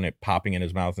eyeball and it popping in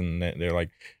his mouth, and they're like,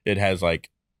 it has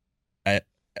like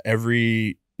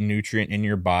every nutrient in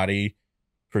your body.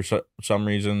 For some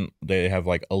reason, they have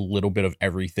like a little bit of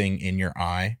everything in your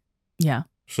eye. Yeah.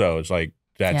 So it's like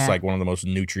that's like one of the most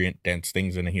nutrient dense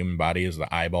things in a human body is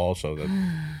the eyeball. So that's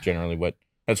generally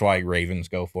that's why ravens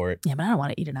go for it. Yeah, but I don't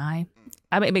want to eat an eye.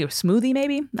 I might make a smoothie,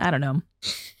 maybe. I don't know.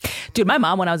 Dude, my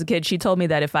mom, when I was a kid, she told me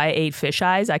that if I ate fish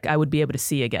eyes, I would be able to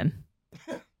see again.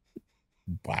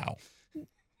 Wow. You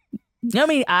know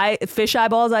what I mean? Fish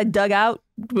eyeballs I dug out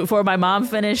before my mom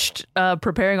finished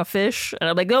preparing a fish. And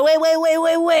I'm like,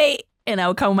 oh, wait. And I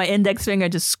would come with my index finger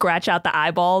and just scratch out the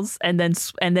eyeballs and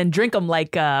then drink them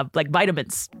like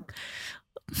vitamins.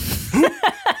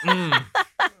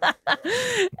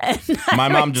 My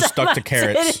mom just stuck to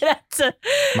carrots.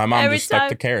 My mom just stuck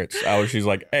to carrots. She's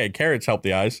like, hey, carrots help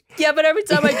the eyes. Yeah, but every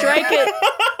time I drank it,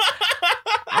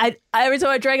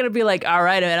 I'd be like, all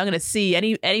right, man, I'm gonna see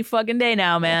any fucking day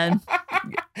now, man.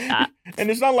 And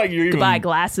it's not like you're even buy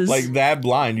glasses like that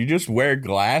blind. You just wear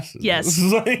glasses. Yes.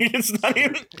 It's not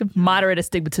even moderate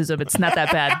astigmatism. It's not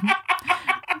that bad.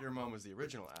 Your mom was the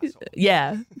original asshole.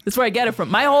 Yeah, that's where I get it from.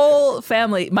 My whole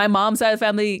family, my mom's side of the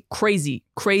family, crazy,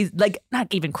 like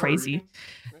not even crazy.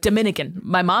 Dominican.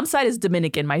 My mom's side is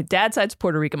Dominican. My dad's side's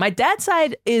Puerto Rican. My dad's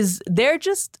side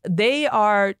they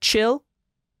are chill,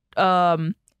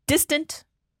 distant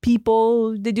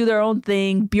people. They do their own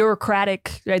thing,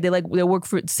 bureaucratic, right? They work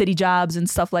for city jobs and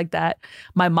stuff like that.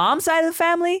 My mom's side of the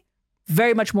family,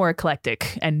 very much more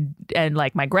eclectic, and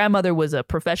like my grandmother was a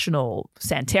professional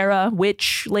Santera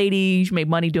witch lady. She made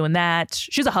money doing that.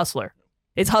 She's a hustler.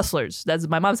 It's hustlers. That's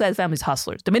my mom's side of the family's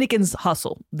hustlers. Dominicans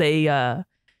hustle. They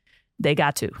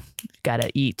gotta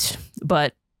eat.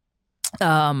 But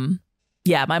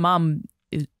yeah, my mom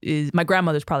is my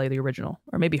grandmother's probably the original,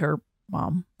 or maybe her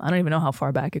mom. I don't even know how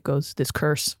far back it goes, this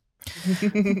curse.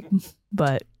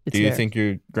 But it's Do you there. think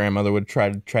your grandmother would try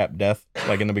to trap death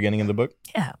like in the beginning of the book?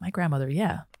 Yeah, my grandmother,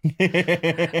 yeah.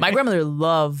 My grandmother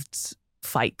loved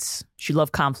fights. She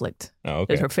loved conflict. Oh, It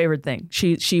okay. was her favorite thing.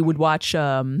 She would watch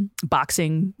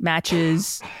boxing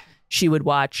matches. She would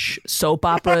watch soap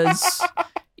operas.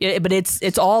 But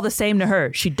it's all the same to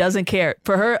her. She doesn't care.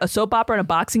 For her, a soap opera and a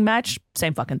boxing match,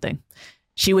 same fucking thing.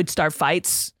 She would start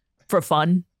fights for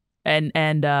fun, and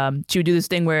she would do this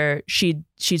thing where she'd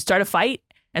start a fight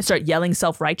and start yelling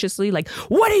self-righteously, like,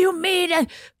 what do you mean?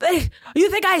 You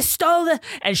think I stole the...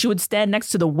 And she would stand next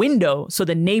to the window so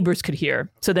the neighbors could hear.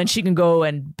 So then she can go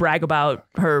and brag about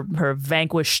her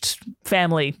vanquished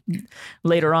family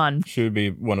later on. She would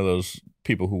be one of those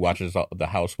people who watches the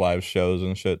Housewives shows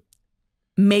and shit.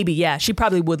 Maybe, yeah. She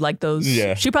probably would like those.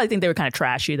 Yeah. She probably think they were kind of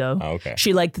trashy, though. Oh, okay.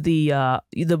 She liked the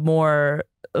more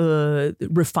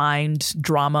refined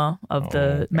drama of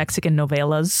the Mexican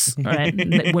novellas.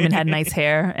 Right? Women had nice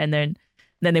hair, and then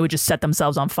they would just set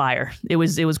themselves on fire. It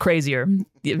was crazier,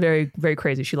 very, very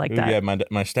crazy. She liked that. Yeah,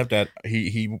 my stepdad,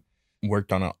 he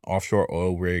worked on an offshore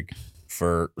oil rig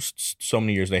for so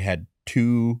many years. They had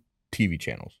 2 TV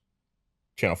channels,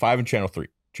 Channel 5 and Channel 3.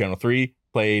 Channel 3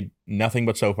 played nothing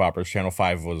but soap operas. Channel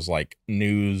 5 was like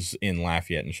news in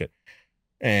Lafayette and shit.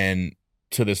 And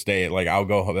to this day, like, I'll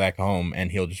go back home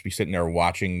and he'll just be sitting there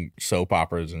watching soap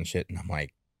operas and shit. And I'm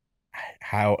like,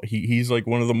 how he's like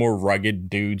one of the more rugged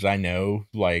dudes I know,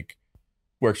 like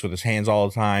works with his hands all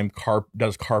the time,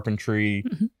 does carpentry,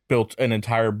 built an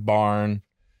entire barn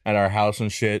at our house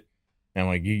and shit. And I'm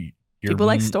like, people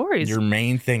like stories. Your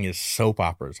main thing is soap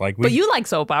operas. Like, but you like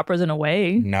soap operas in a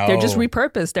way. No. They're just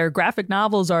repurposed. Their graphic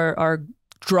novels are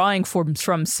drawing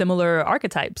from similar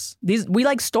archetypes. We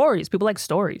like stories. People like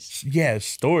stories. Yeah,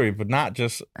 story, but not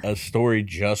just a story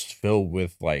just filled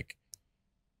with like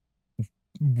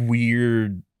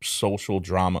weird social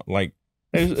drama. Like,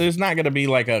 there's not going to be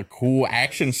like a cool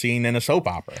action scene in a soap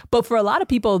opera. But for a lot of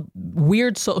people,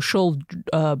 weird social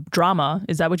drama,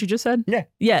 is that what you just said? Yeah.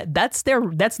 Yeah, that's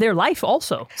their life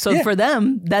also. So for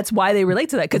them, that's why they relate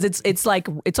to that, because it's like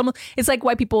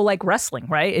why people like wrestling,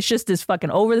 right? It's just this fucking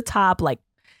over the top, like,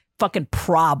 fucking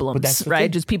problems,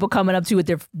 right? Just people coming up to you with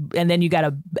their, and then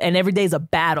and every day is a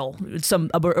battle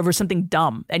over something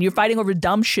dumb, and you're fighting over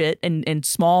dumb shit in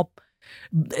small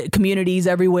communities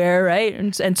everywhere, right?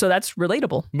 And so that's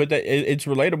relatable. But it's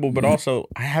relatable, but also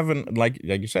I haven't, like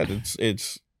you said,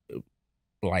 it's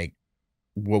like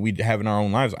what we have in our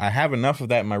own lives. I have enough of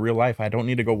that in my real life. I don't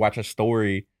need to go watch a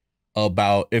story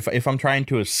about if I'm trying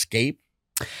to escape.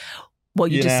 Well,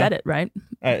 you just said it, right?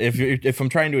 If I'm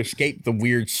trying to escape the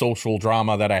weird social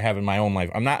drama that I have in my own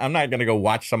life, I'm not going to go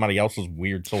watch somebody else's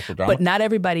weird social drama. But not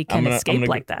everybody can escape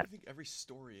like that. I think every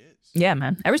story is. Yeah,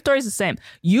 man. Every story is the same.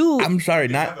 I'm sorry,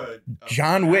 not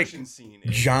John Wick. That's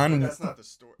not the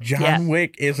story. John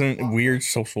Wick isn't weird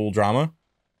social drama.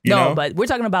 You no, know? but we're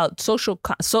talking about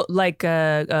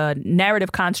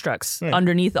narrative constructs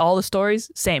underneath all the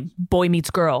stories. Same. Boy meets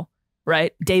girl,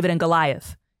 right? David and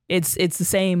Goliath. It's the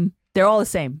same. They're all the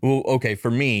same. Well, okay, for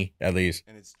me at least,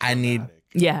 I need.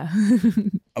 Yeah.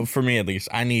 For me at least,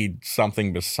 I need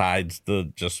something besides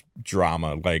the just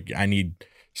drama. Like, I need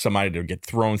somebody to get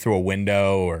thrown through a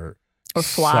window or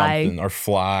fly or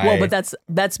fly. Well, but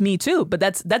that's me too. But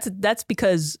that's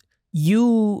because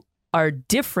you are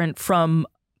different from.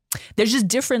 There's just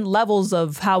different levels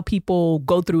of how people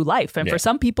go through life. And for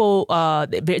some people,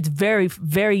 it's very,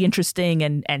 very interesting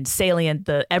and salient,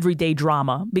 the everyday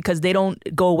drama, because they don't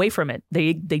go away from it.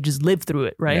 They just live through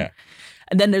it, right? Yeah.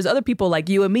 And then there's other people like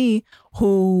you and me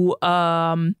who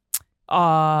ran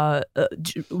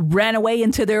away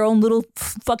into their own little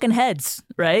fucking heads,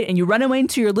 right? And you run away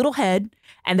into your little head.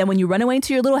 And then when you run away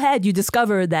into your little head, you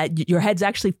discover that your head's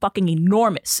actually fucking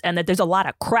enormous and that there's a lot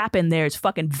of crap in there. It's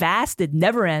fucking vast. It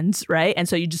never ends, right? And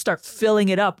so you just start filling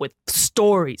it up with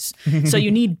stories. So you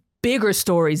need bigger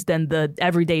stories than the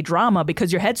everyday drama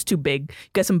because your head's too big. You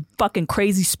got some fucking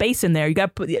crazy space in there. You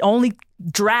got only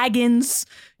dragons.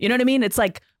 You know what I mean? It's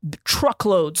like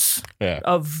truckloads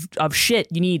of shit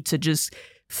you need to just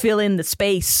fill in the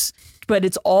space. But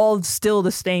it's all still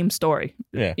the same story.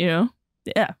 Yeah. You know?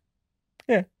 Yeah.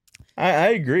 Yeah, I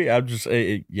agree. I'm just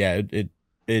it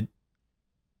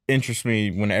interests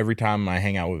me when every time I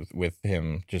hang out with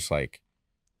him, just like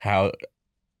how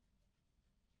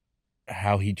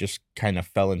he just kind of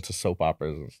fell into soap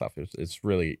operas and stuff. It's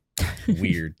really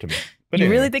weird to me. But you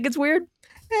really think it's weird?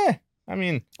 Yeah, I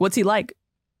mean, what's he like?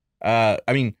 I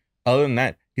mean, other than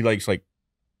that, he likes like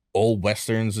old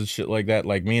westerns and shit like that.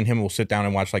 Like, me and him will sit down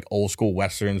and watch like old school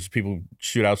westerns, people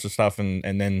shootouts and stuff,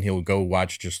 and then he'll go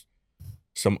watch just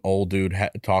some old dude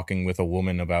talking with a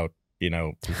woman about, you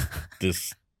know,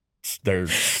 this their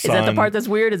son. Is that the part that's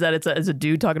weird? Is that it's a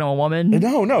dude talking to a woman?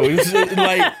 No, it's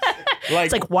like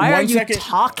it's like, why are you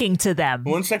talking to them?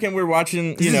 1 second we're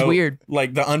watching, this is weird,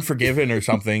 like The Unforgiven or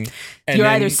something. And you're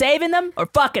either saving them or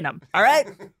fucking them. All right,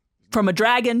 from a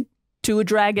dragon to a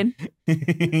dragon?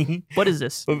 What is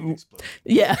this? Explode.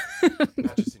 Yeah.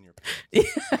 Not just in your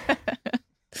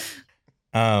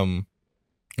pants.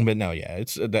 But no, yeah,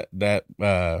 it's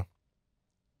that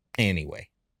anyway.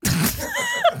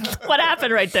 What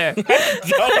happened right there?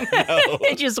 I don't know.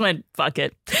 It just went, fuck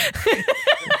it.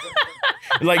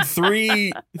 Like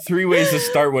three ways to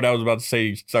start what I was about to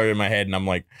say started in my head, and I'm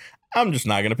like, I'm just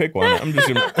not gonna pick one. I'm just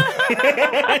gonna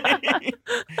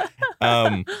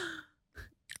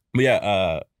but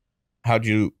yeah, how'd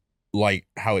you like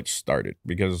how it started?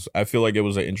 Because I feel like it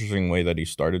was an interesting way that he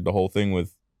started the whole thing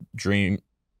with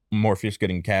Morpheus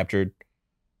getting captured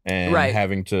and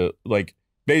having to, like,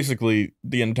 basically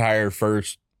the entire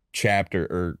first chapter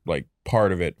or like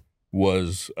part of it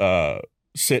was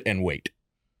sit and wait.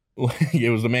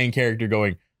 It was the main character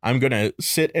going, I'm gonna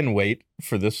sit and wait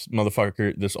for this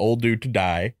motherfucker, this old dude, to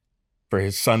die, for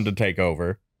his son to take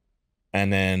over,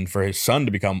 and then for his son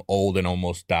to become old and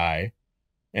almost die,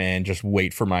 and just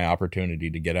wait for my opportunity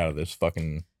to get out of this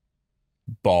fucking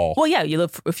ball. Well, yeah, you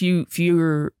look, if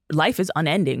your life is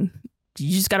unending,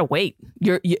 you just gotta wait.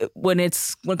 When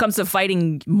it comes to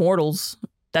fighting mortals,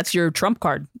 that's your trump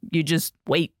card. You just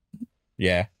wait.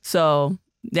 Yeah. So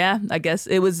yeah, I guess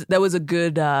that was a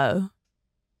good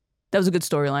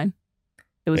storyline.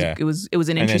 It was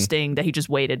an interesting that he just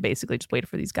waited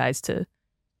for these guys to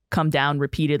come down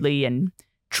repeatedly and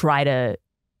try to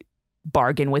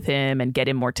bargain with him and get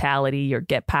immortality or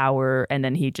get power, and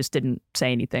then he just didn't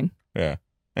say anything. Yeah.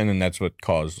 And then that's what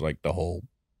caused like the whole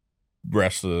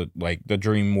rest of the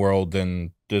dream world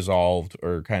then dissolved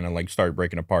or kind of like started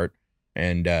breaking apart,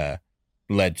 and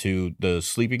led to the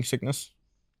sleeping sickness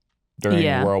during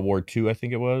World War II, I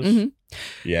think it was.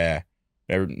 Mm-hmm. Yeah.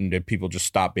 The people just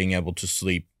stopped being able to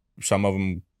sleep. Some of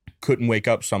them couldn't wake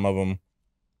up. Some of them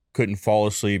couldn't fall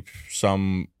asleep.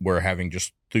 Some were having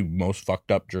just the most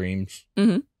fucked up dreams.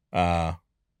 Mm-hmm.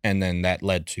 And then that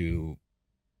led to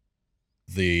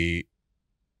the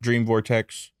dream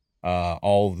vortex,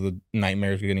 all of the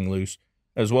nightmares getting loose,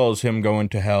 as well as him going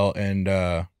to hell. And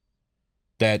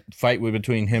that fight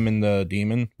between him and the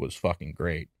demon was fucking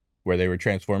great, where they were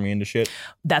transforming into shit.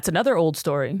 That's another old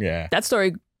story. Yeah. That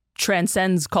story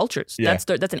transcends cultures. Yeah.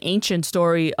 That's an ancient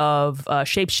story of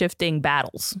shape-shifting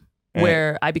battles,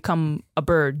 where I become a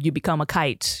bird, you become a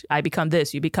kite, I become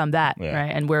this, you become that, right?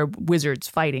 And we're wizards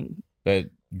fighting. That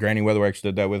Granny Weatherwax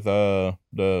did that with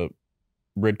the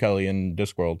Rid Kelly in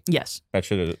Discworld. Yes. That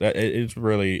shit it's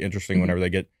really interesting whenever they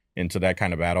get into that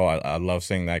kind of battle. I love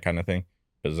seeing that kind of thing,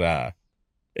 because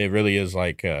it really is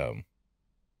like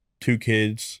two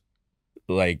kids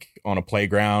like on a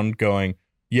playground going,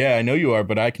 yeah, I know you are,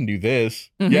 but I can do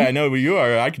this. Mm-hmm. Yeah, I know who you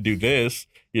are, I can do this.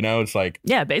 You know, it's like,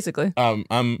 yeah, basically. I'm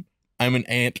an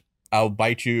ant. I'll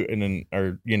bite you, and then,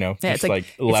 or just like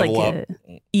level up.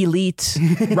 Elite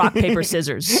rock paper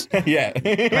scissors. Yeah,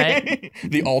 right.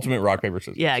 The ultimate rock paper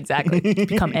scissors. Yeah, exactly.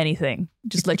 Become anything.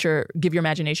 Just give your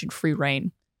imagination free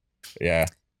reign. Yeah.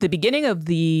 The beginning of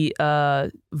the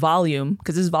volume,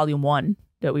 because this is volume 1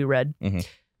 that we read.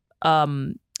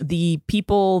 Mm-hmm. The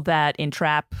people that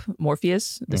entrap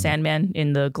Morpheus, the Sandman,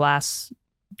 in the glass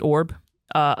orb,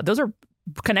 those are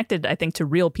connected, I think, to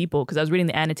real people, because I was reading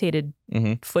the annotated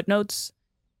footnotes,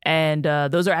 and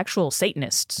those are actual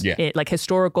Satanists, like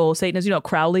historical Satanists, Oh,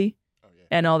 Crowley yeah.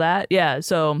 and all that. Yeah,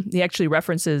 so he actually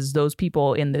references those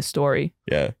people in this story.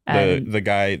 Yeah, the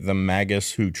guy, the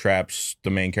Magus who traps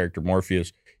the main character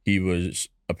Morpheus, he was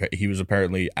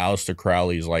apparently Aleister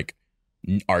Crowley's like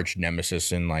arch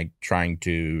nemesis in like trying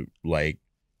to like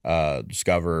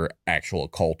discover actual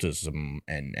occultism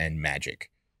and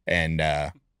magic, and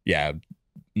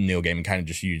Neil Gaiman kind of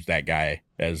just used that guy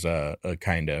as a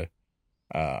kind of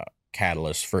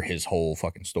catalyst for his whole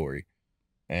fucking story.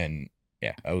 And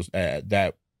yeah,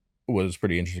 that was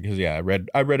pretty interesting, because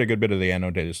I read a good bit of the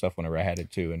annotated stuff whenever I had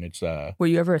it too, and it's Were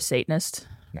you ever a Satanist?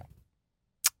 No.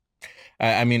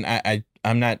 I mean,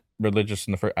 I'm not religious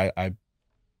in the first. I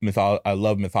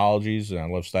love mythologies and I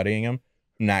love studying them.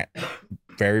 I'm not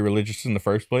very religious in the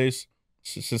first place.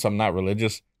 Since I'm not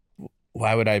religious,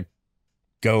 why would I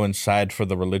go inside for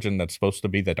the religion that's supposed to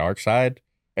be the dark side?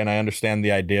 And I understand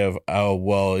the idea of, oh,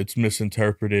 well, it's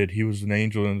misinterpreted. He was an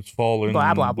angel and it's fallen.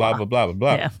 Blah, blah, blah, blah. blah, blah,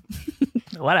 blah. Yeah.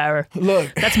 Whatever.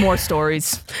 Look. That's more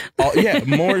stories.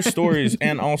 More stories.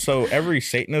 And also, every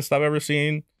Satanist I've ever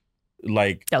seen,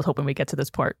 like... I was hoping we get to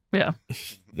this part. Yeah.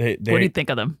 What do you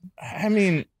think of them? I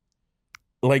mean,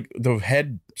 like, the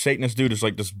head Satanist dude is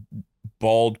like this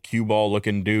bald, cue ball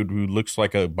looking dude who looks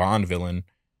like a Bond villain.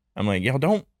 I'm like, y'all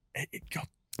don't...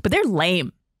 But they're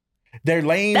lame. They're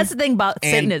lame. That's the thing about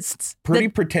Satanists. Pretty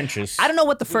pretentious. I don't know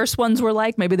what the first ones were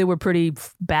like. Maybe they were pretty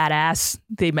badass.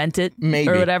 They meant it, maybe,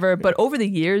 or whatever. But over the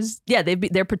years, yeah,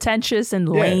 they're pretentious and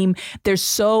lame. They're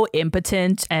so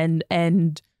impotent and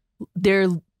they're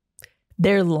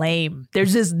lame.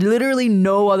 There's just literally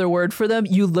no other word for them.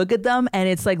 You look at them and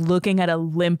it's like looking at a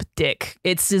limp dick.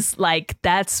 It's just like,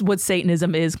 that's what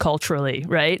Satanism is culturally,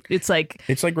 right? It's like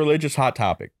religious Hot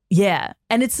Topic. Yeah.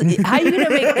 And it's how you going to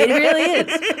make it really is.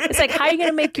 It's like, how are you going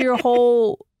to make your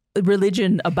whole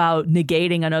religion about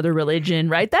negating another religion,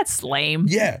 right? That's lame.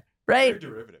 Yeah. Right?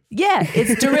 Very derivative. Yeah,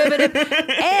 it's derivative.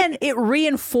 And it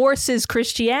reinforces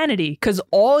Christianity because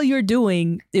all you're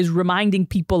doing is reminding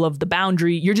people of the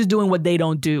boundary. You're just doing what they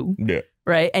don't do. Yeah.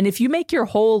 Right. And if you make your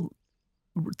whole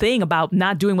thing about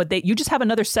not doing what you just have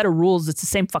another set of rules. It's the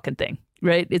same fucking thing.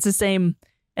 Right. It's the same.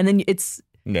 And then it's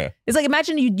like,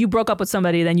 imagine you broke up with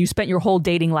somebody, then you spent your whole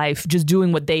dating life just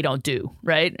doing what they don't do.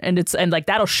 Right. And like,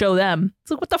 that'll show them.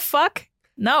 It's like, what the fuck?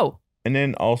 No. And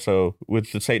then also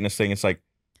with the Satanist thing, it's like,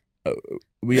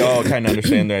 we all kind of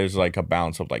understand there's like a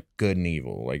balance of like good and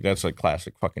evil. Like that's a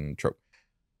classic fucking trope.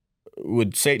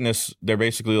 With Satanists, they're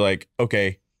basically like,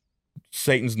 okay,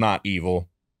 Satan's not evil,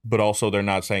 but also they're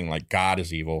not saying like God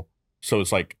is evil. So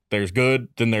it's like there's good,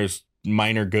 then there's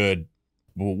minor good.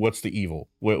 Well, what's the evil?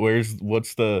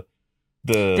 What's the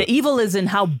evil is in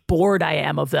how bored I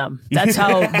am of them. That's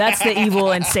the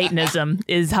evil in Satanism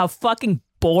is how fucking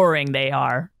boring they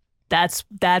are. That's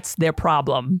their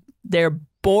problem. They're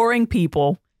boring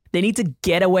people. They need to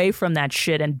get away from that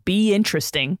shit and be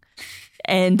interesting.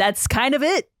 And that's kind of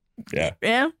it. Yeah.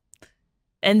 Yeah.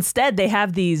 Instead, they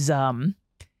have these,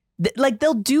 like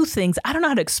they'll do things. I don't know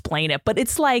how to explain it, but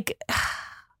it's like,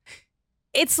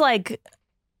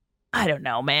 I don't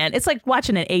know, man. It's like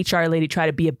watching an HR lady try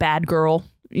to be a bad girl,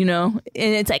 you know?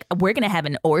 And it's like, we're going to have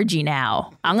an orgy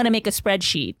now. I'm going to make a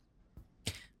spreadsheet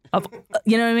of,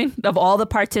 you know what I mean? Of all the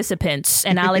participants,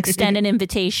 and I'll extend an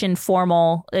invitation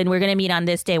formal, and we're going to meet on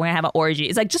this day. We're going to have an orgy.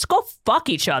 It's like, just go fuck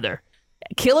each other.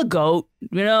 Kill a goat,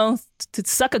 you know, to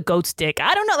suck a goat's dick.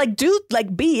 I don't know. Like, dude,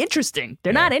 like, be interesting.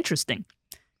 They're not interesting. And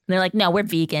they're like, no, we're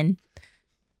vegan.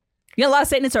 You know, a lot of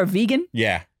Satanists are vegan.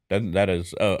 Yeah, that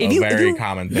is a very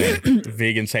common thing.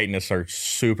 Vegan Satanists are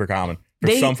super common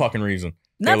for some fucking reason.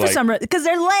 Not for some reason, because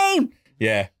they're lame.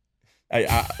 Yeah.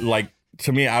 I like,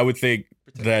 to me, I would think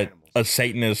that a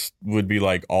Satanist would be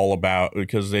like all about,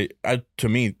 because to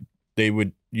me, they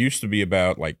would used to be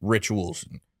about like rituals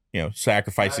and, you know,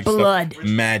 sacrificing blood, stuff,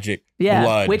 magic,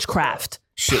 blood, witchcraft,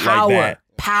 shit power, like that.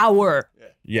 Power.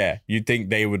 Yeah, you'd think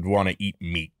they would want to eat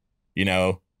meat. You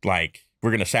know, like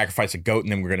we're gonna sacrifice a goat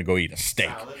and then we're gonna go eat a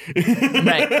steak.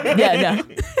 Right? Yeah,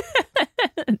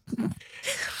 no.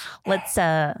 Let's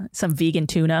some vegan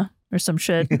tuna or some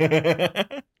shit.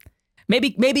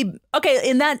 Maybe okay,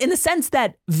 in the sense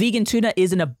that vegan tuna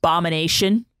is an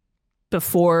abomination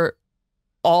before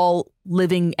all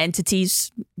living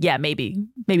entities. Yeah, maybe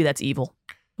that's evil.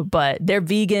 But they're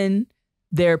vegan,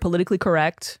 they're politically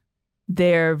correct.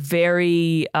 They're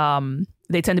very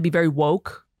they tend to be very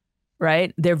woke,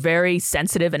 right? They're very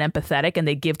sensitive and empathetic, and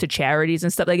they give to charities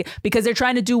and stuff like that because they're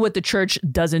trying to do what the church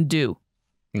doesn't do.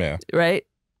 Yeah. Right?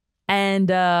 And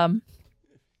I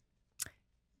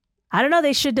don't know.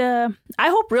 They should. I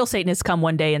hope real Satanists come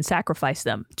one day and sacrifice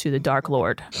them to the Dark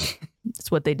Lord.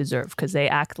 That's what they deserve because they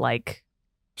act like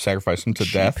sacrifice them to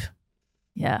sheep. death.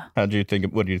 Yeah. What do you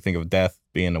think of death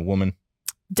being a woman?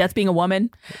 Death being a woman.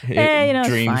 You know,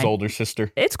 Dream's older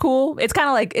sister. It's cool. It's kind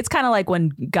of like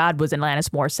when God was in Alanis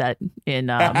Morissette in.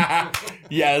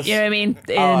 Yes. You know what I mean?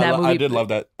 In that movie. I did love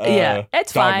that. Yeah,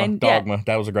 it's fine. Dogma. Yeah.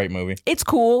 That was a great movie. It's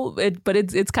cool, but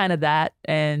it's kind of that,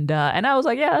 and I was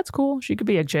like, yeah, that's cool. She could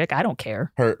be a chick. I don't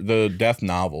care. The Death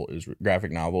novel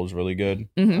graphic novel is really good.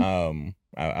 Mm-hmm.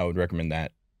 I would recommend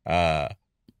that.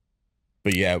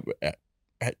 But yeah,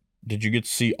 did you get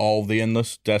to see all the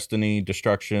Endless? Destiny,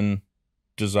 Destruction,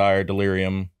 Desire,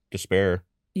 Delirium, Despair?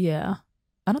 Yeah.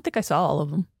 I don't think I saw all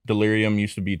of them. Delirium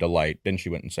used to be Delight. Then she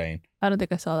went insane. I don't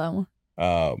think I saw that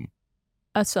one.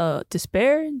 I saw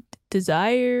Despair,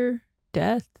 Desire,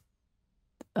 Death.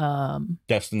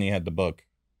 Destiny had the book.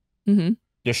 Mm-hmm.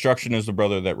 Destruction is the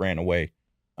brother that ran away.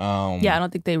 Yeah, I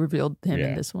don't think they revealed him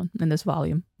in this one, in this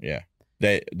volume. Yeah.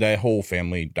 That whole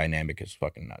family dynamic is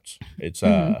fucking nuts. It's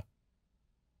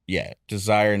yeah,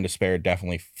 Desire and Despair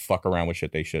definitely fuck around with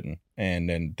shit they shouldn't. And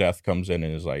then Death comes in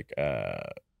and is like,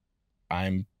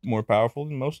 I'm more powerful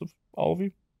than most of all of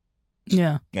you.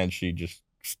 Yeah. And she just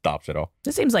stops it all.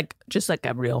 This seems like just like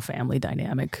a real family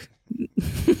dynamic.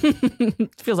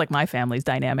 Feels like my family's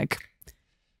dynamic.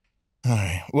 All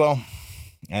right. Well,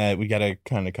 we got to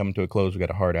kind of come to a close. We got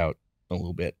to hard out a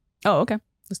little bit. Oh, okay.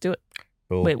 Let's do it.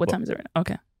 Cool. Wait, what time is it right now?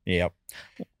 Okay. Yep.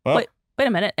 Well, Wait a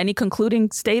minute. Any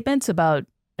concluding statements about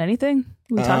anything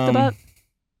we talked about?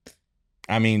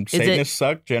 I mean, Satanists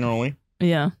suck generally.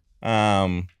 Yeah.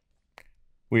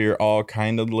 We're all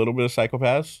kind of a little bit of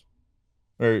psychopaths.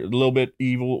 Or a little bit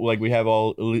evil. Like, we have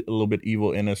all a little bit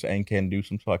evil in us and can do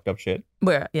some fucked up shit.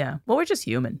 Well, we're just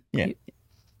human. Yeah.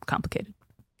 Complicated.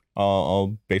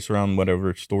 All based around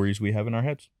whatever stories we have in our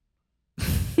heads.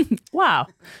 Wow.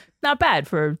 Not bad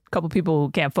for a couple people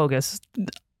who can't focus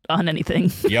on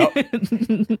anything. Yep.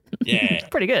 Yeah.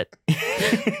 Pretty good.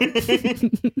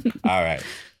 All right.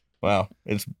 Well,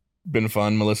 it's been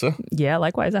fun, Melissa. Yeah,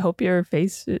 likewise. I hope your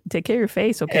face, take care of your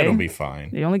face, okay? It'll be fine.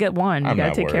 You only get one. You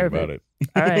gotta take care of it.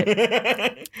 All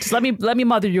right. Just let me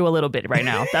mother you a little bit right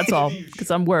now. That's all. Because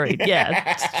I'm worried.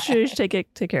 Yeah. Just take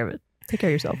care of it. Take care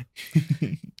of yourself.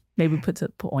 Maybe put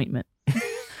some ointment.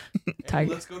 Hey,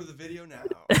 let's go to the video now.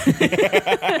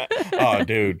 Oh,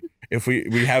 dude. If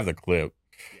we have the clip.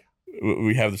 Yeah.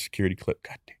 We have the security clip.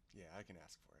 God damn. Yeah, I can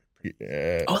ask for it.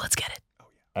 Yeah. Oh, let's get it. Oh,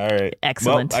 yeah. All right.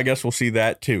 Excellent. Well, I guess we'll see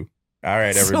that too. All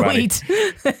right, everybody.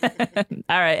 Sweet.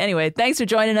 All right. Anyway, thanks for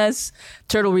joining us.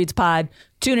 Turtle Reads Pod.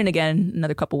 Tune in again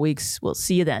another couple weeks. We'll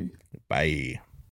see you then. Bye.